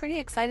I'm pretty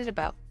excited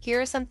about. Here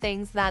are some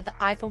things that the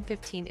iPhone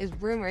 15 is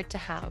rumored to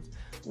have.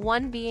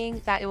 One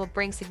being that it will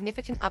bring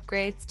significant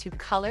upgrades to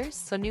colors,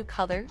 so new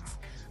colors,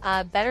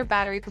 better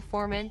battery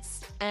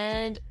performance,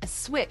 and a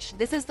switch.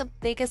 This is the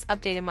biggest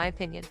update in my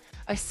opinion.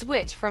 A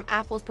switch from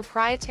Apple's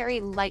proprietary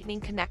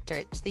Lightning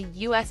connector to the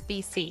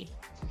USB-C,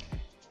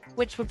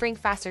 which would bring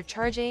faster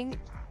charging,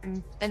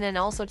 and then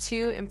also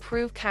to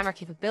improve camera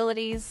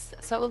capabilities.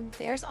 So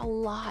there's a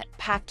lot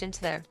packed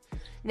into there.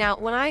 Now,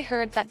 when I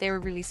heard that they were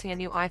releasing a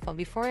new iPhone,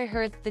 before I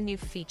heard the new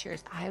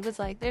features, I was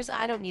like,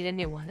 I don't need a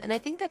new one. And I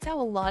think that's how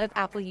a lot of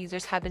Apple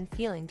users have been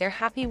feeling. They're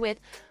happy with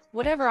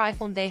whatever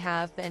iPhone they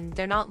have, and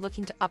they're not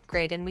looking to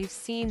upgrade. And we've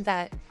seen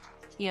that,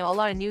 a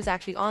lot of news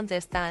actually on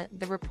this, that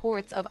the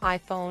reports of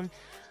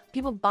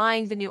people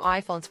buying the new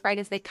iPhones right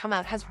as they come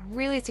out has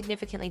really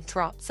significantly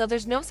dropped. So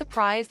there's no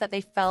surprise that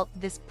they felt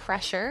this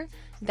pressure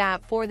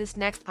that for this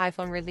next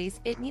iPhone release,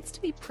 it needs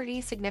to be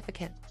pretty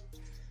significant.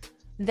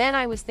 Then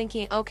I was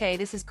thinking, okay,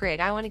 this is great.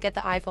 I want to get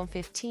the iPhone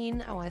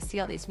 15. I want to see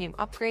all these new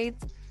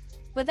upgrades.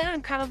 But then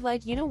I'm kind of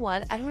like, you know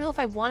what? I don't know if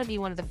I want to be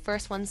one of the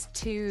first ones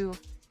to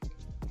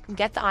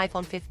get the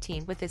iPhone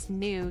 15 with this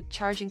new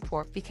charging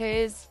port,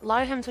 because a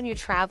lot of times when you're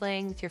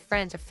traveling with your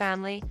friends or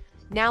family,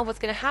 now what's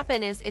going to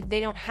happen is if they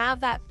don't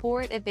have that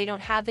port, if they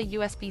don't have the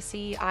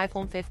USB-C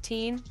iPhone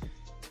 15,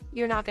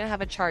 you're not going to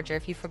have a charger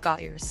if you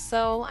forgot yours.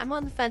 So I'm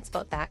on the fence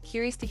about that.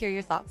 Curious to hear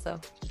your thoughts though.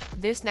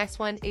 This next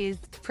one is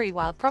pretty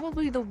wild.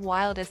 Probably the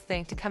wildest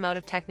thing to come out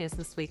of tech news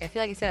this week. I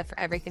feel like I said that for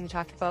everything we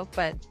talked about,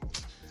 but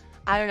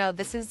I don't know.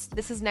 This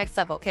is next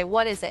level. Okay,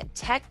 what is it?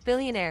 Tech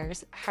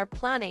billionaires are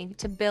planning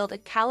to build a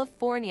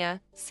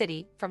California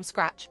city from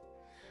scratch.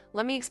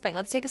 Let me explain.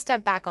 Let's take a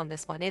step back on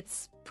this one.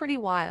 It's pretty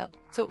wild.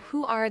 So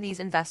who are these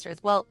investors?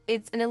 Well,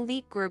 it's an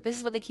elite group. This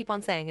is what they keep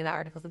on saying in the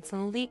articles. It's an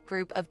elite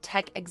group of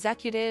tech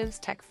executives,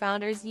 tech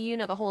founders,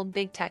 the whole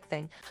big tech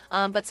thing.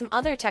 But some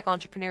other tech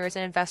entrepreneurs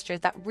and investors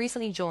that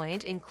recently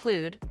joined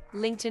include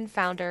LinkedIn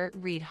founder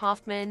Reid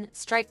Hoffman,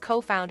 Stripe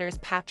co-founders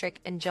Patrick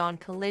and John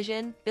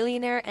Collision,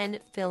 billionaire and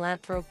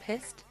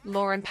philanthropist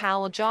Lauren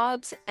Powell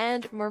Jobs,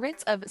 and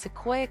Moritz of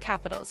Sequoia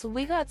Capital. So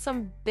we got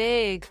some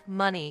big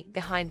money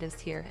behind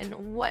us here. And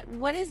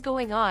what is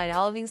going on?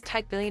 All of these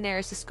tech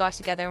billionaires just got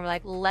together and were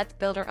like, let's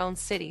build our own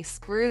city.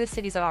 Screw the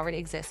cities that already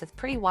exist. It's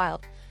pretty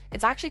wild.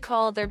 It's actually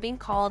they're being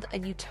called a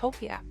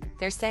utopia.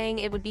 They're saying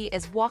it would be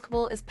as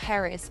walkable as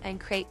Paris and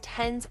create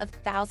tens of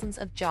thousands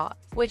of jobs,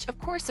 which of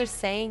course they're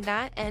saying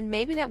that, and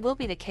maybe that will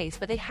be the case,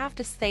 but they have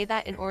to say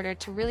that in order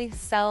to really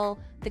sell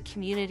the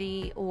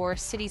community or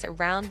cities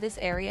around this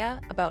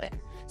area about it.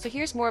 So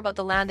here's more about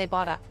the land they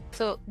bought up.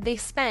 So they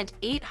spent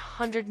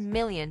 $800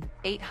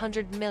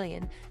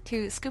 million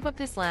to scoop up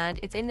this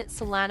land. It's in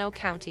Solano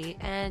County,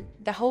 and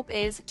the hope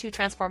is to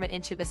transform it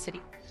into a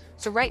city.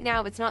 So right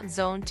now it's not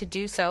zoned to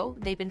do so.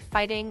 They've been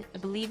fighting, I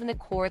believe in the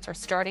courts, or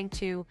starting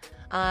to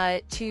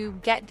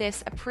get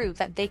this approved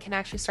that they can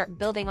actually start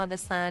building on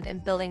this land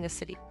and building a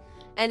city.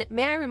 And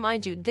may I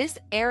remind you, this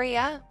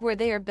area where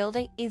they are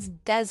building is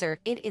desert.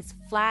 It is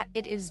flat,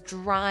 it is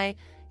dry.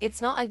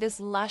 It's not like this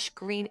lush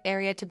green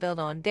area to build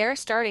on. They're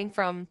starting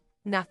from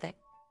nothing,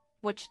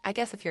 which I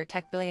guess if you're a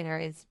tech billionaire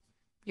is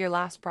your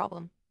last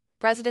problem.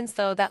 Residents,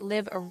 though, that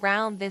live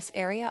around this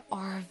area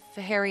are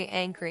very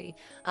angry.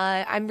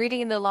 I'm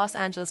reading in the Los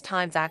Angeles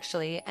Times,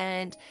 actually,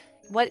 and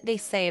what they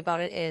say about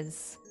it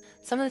is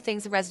some of the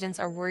things the residents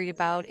are worried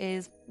about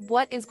is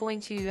what is going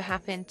to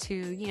happen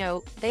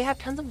to, they have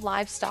tons of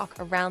livestock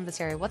around this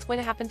area. What's going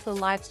to happen to the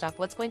livestock?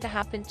 What's going to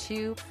happen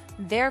to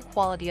their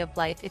quality of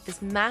life if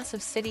this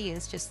massive city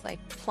is just like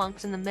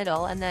plunked in the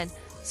middle and then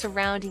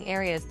surrounding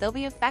areas, they'll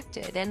be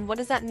affected. And what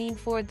does that mean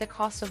for the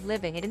cost of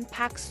living? It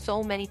impacts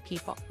so many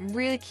people. I'm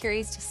really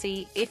curious to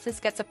see if this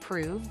gets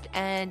approved,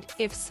 and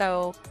if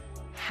so,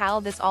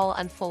 how this all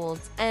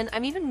unfolds. And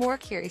I'm even more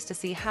curious to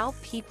see how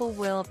people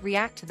will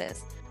react to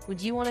this.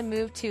 Would you want to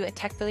move to a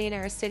tech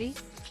billionaire city?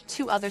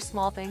 2 other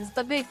small things,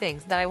 but big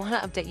things that I want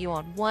to update you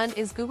on. One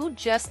is Google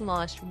just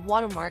launched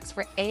watermarks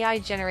for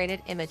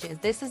AI-generated images.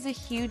 This is a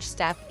huge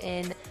step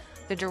in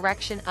the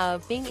direction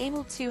of being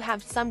able to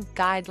have some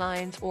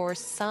guidelines or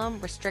some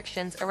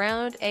restrictions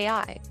around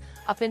AI.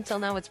 Up until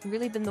now, it's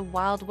really been the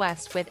Wild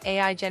West with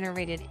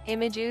AI-generated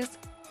images.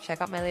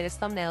 Check out my latest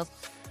thumbnails.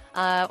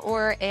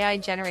 Or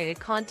AI-generated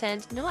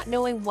content, not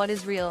knowing what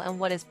is real and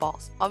what is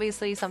false.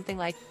 Obviously, something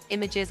like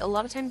images, a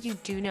lot of times you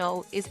do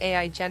know is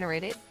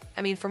AI-generated.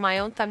 I mean, for my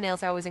own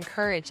thumbnails, I always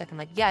encourage, I'm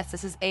like, yes,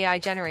 this is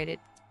AI-generated.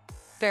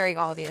 Very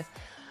obvious.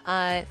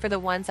 For the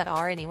ones that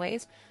are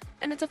anyways.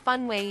 And it's a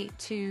fun way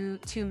to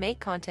make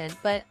content,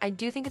 but I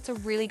do think it's a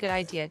really good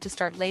idea to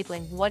start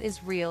labeling what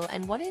is real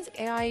and what is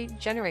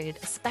AI-generated,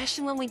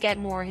 especially when we get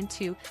more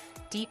into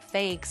deep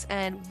fakes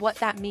and what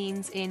that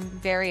means in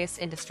various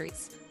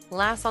industries.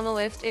 Last on the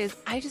list is,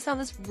 I just found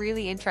this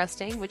really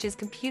interesting, which is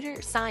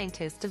computer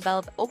scientists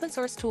develop open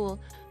source tool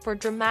for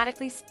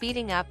dramatically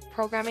speeding up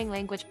programming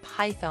language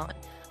Python.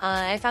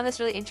 I found this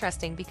really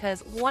interesting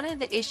because one of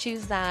the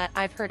issues that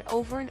I've heard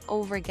over and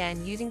over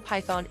again using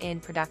Python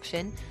in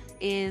production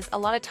is a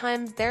lot of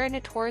times they're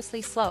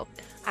notoriously slow.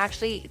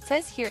 Actually, it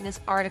says here in this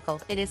article,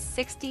 it is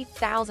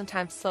 60,000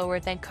 times slower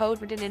than code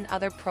written in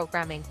other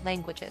programming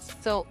languages.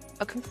 So,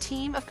 a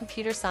team of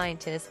computer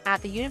scientists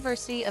at the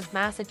University of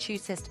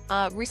Massachusetts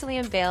recently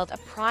unveiled a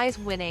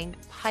prize-winning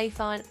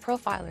Python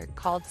profiler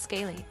called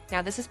Scaling.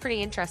 Now, this is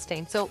pretty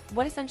interesting. So,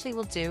 what essentially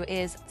will do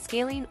is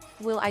Scaling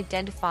will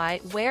identify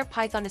where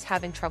Python is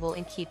having trouble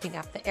in keeping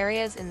up, the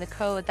areas in the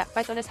code that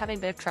Python is having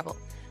a bit of trouble.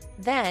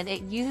 Then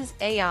it uses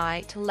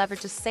AI to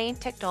leverage the same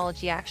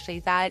technology actually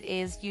that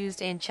is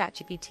used in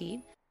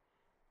ChatGPT.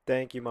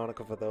 Thank you,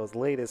 Monica, for those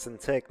latest in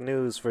tech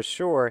news for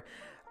sure.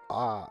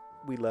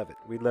 We love it.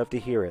 We love to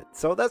hear it.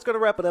 So that's going to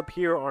wrap it up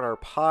here on our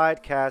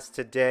podcast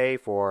today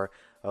for,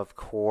 of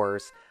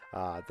course,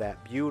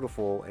 that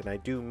beautiful, and I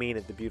do mean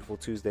it, the beautiful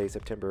Tuesday,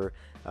 September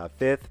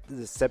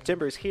 5th.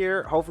 September is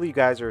here. Hopefully you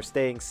guys are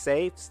staying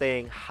safe,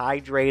 staying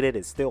hydrated.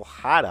 It's still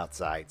hot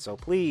outside, so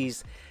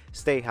please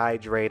stay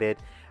hydrated.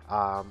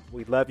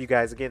 We love you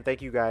guys. Again,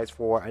 thank you guys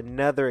for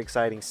another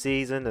exciting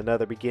season,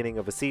 another beginning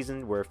of a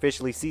season. We're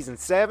officially season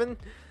 7,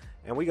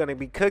 and we're going to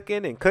be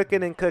cooking and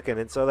cooking and cooking.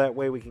 And so that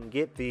way we can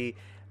get the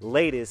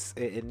latest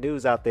in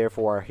news out there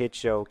for our hit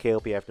show,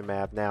 K.L.P.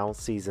 Aftermath, now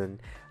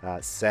season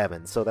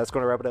 7. So that's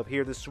going to wrap it up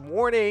here this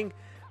morning.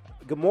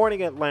 Good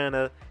morning,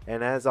 Atlanta.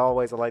 And as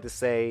always, I'd like to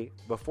say,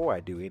 before I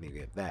do any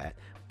of that,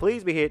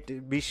 please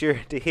be sure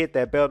to hit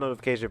that bell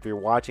notification if you're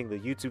watching the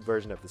YouTube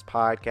version of this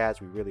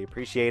podcast. We really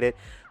appreciate it.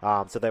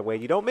 So that way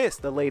you don't miss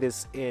the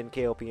latest in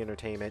KLP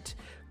Entertainment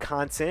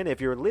content. If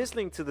you're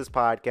listening to this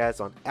podcast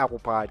on Apple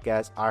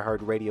Podcasts,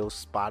 iHeartRadio,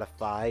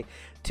 Spotify,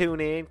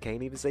 TuneIn,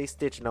 can't even say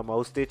Stitcher no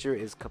more. Stitcher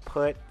is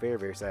kaput. Very,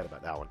 very sad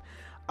about that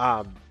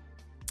one.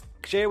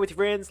 Share it with your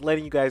friends,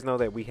 letting you guys know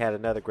that we had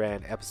another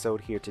grand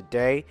episode here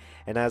today.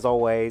 And as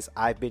always,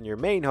 I've been your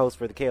main host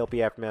for the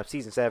KLP Aftermath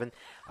Season 7,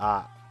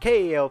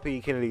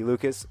 K.L.P. Kennedy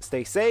Lucas.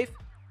 Stay safe,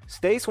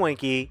 stay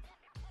swanky,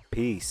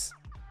 peace.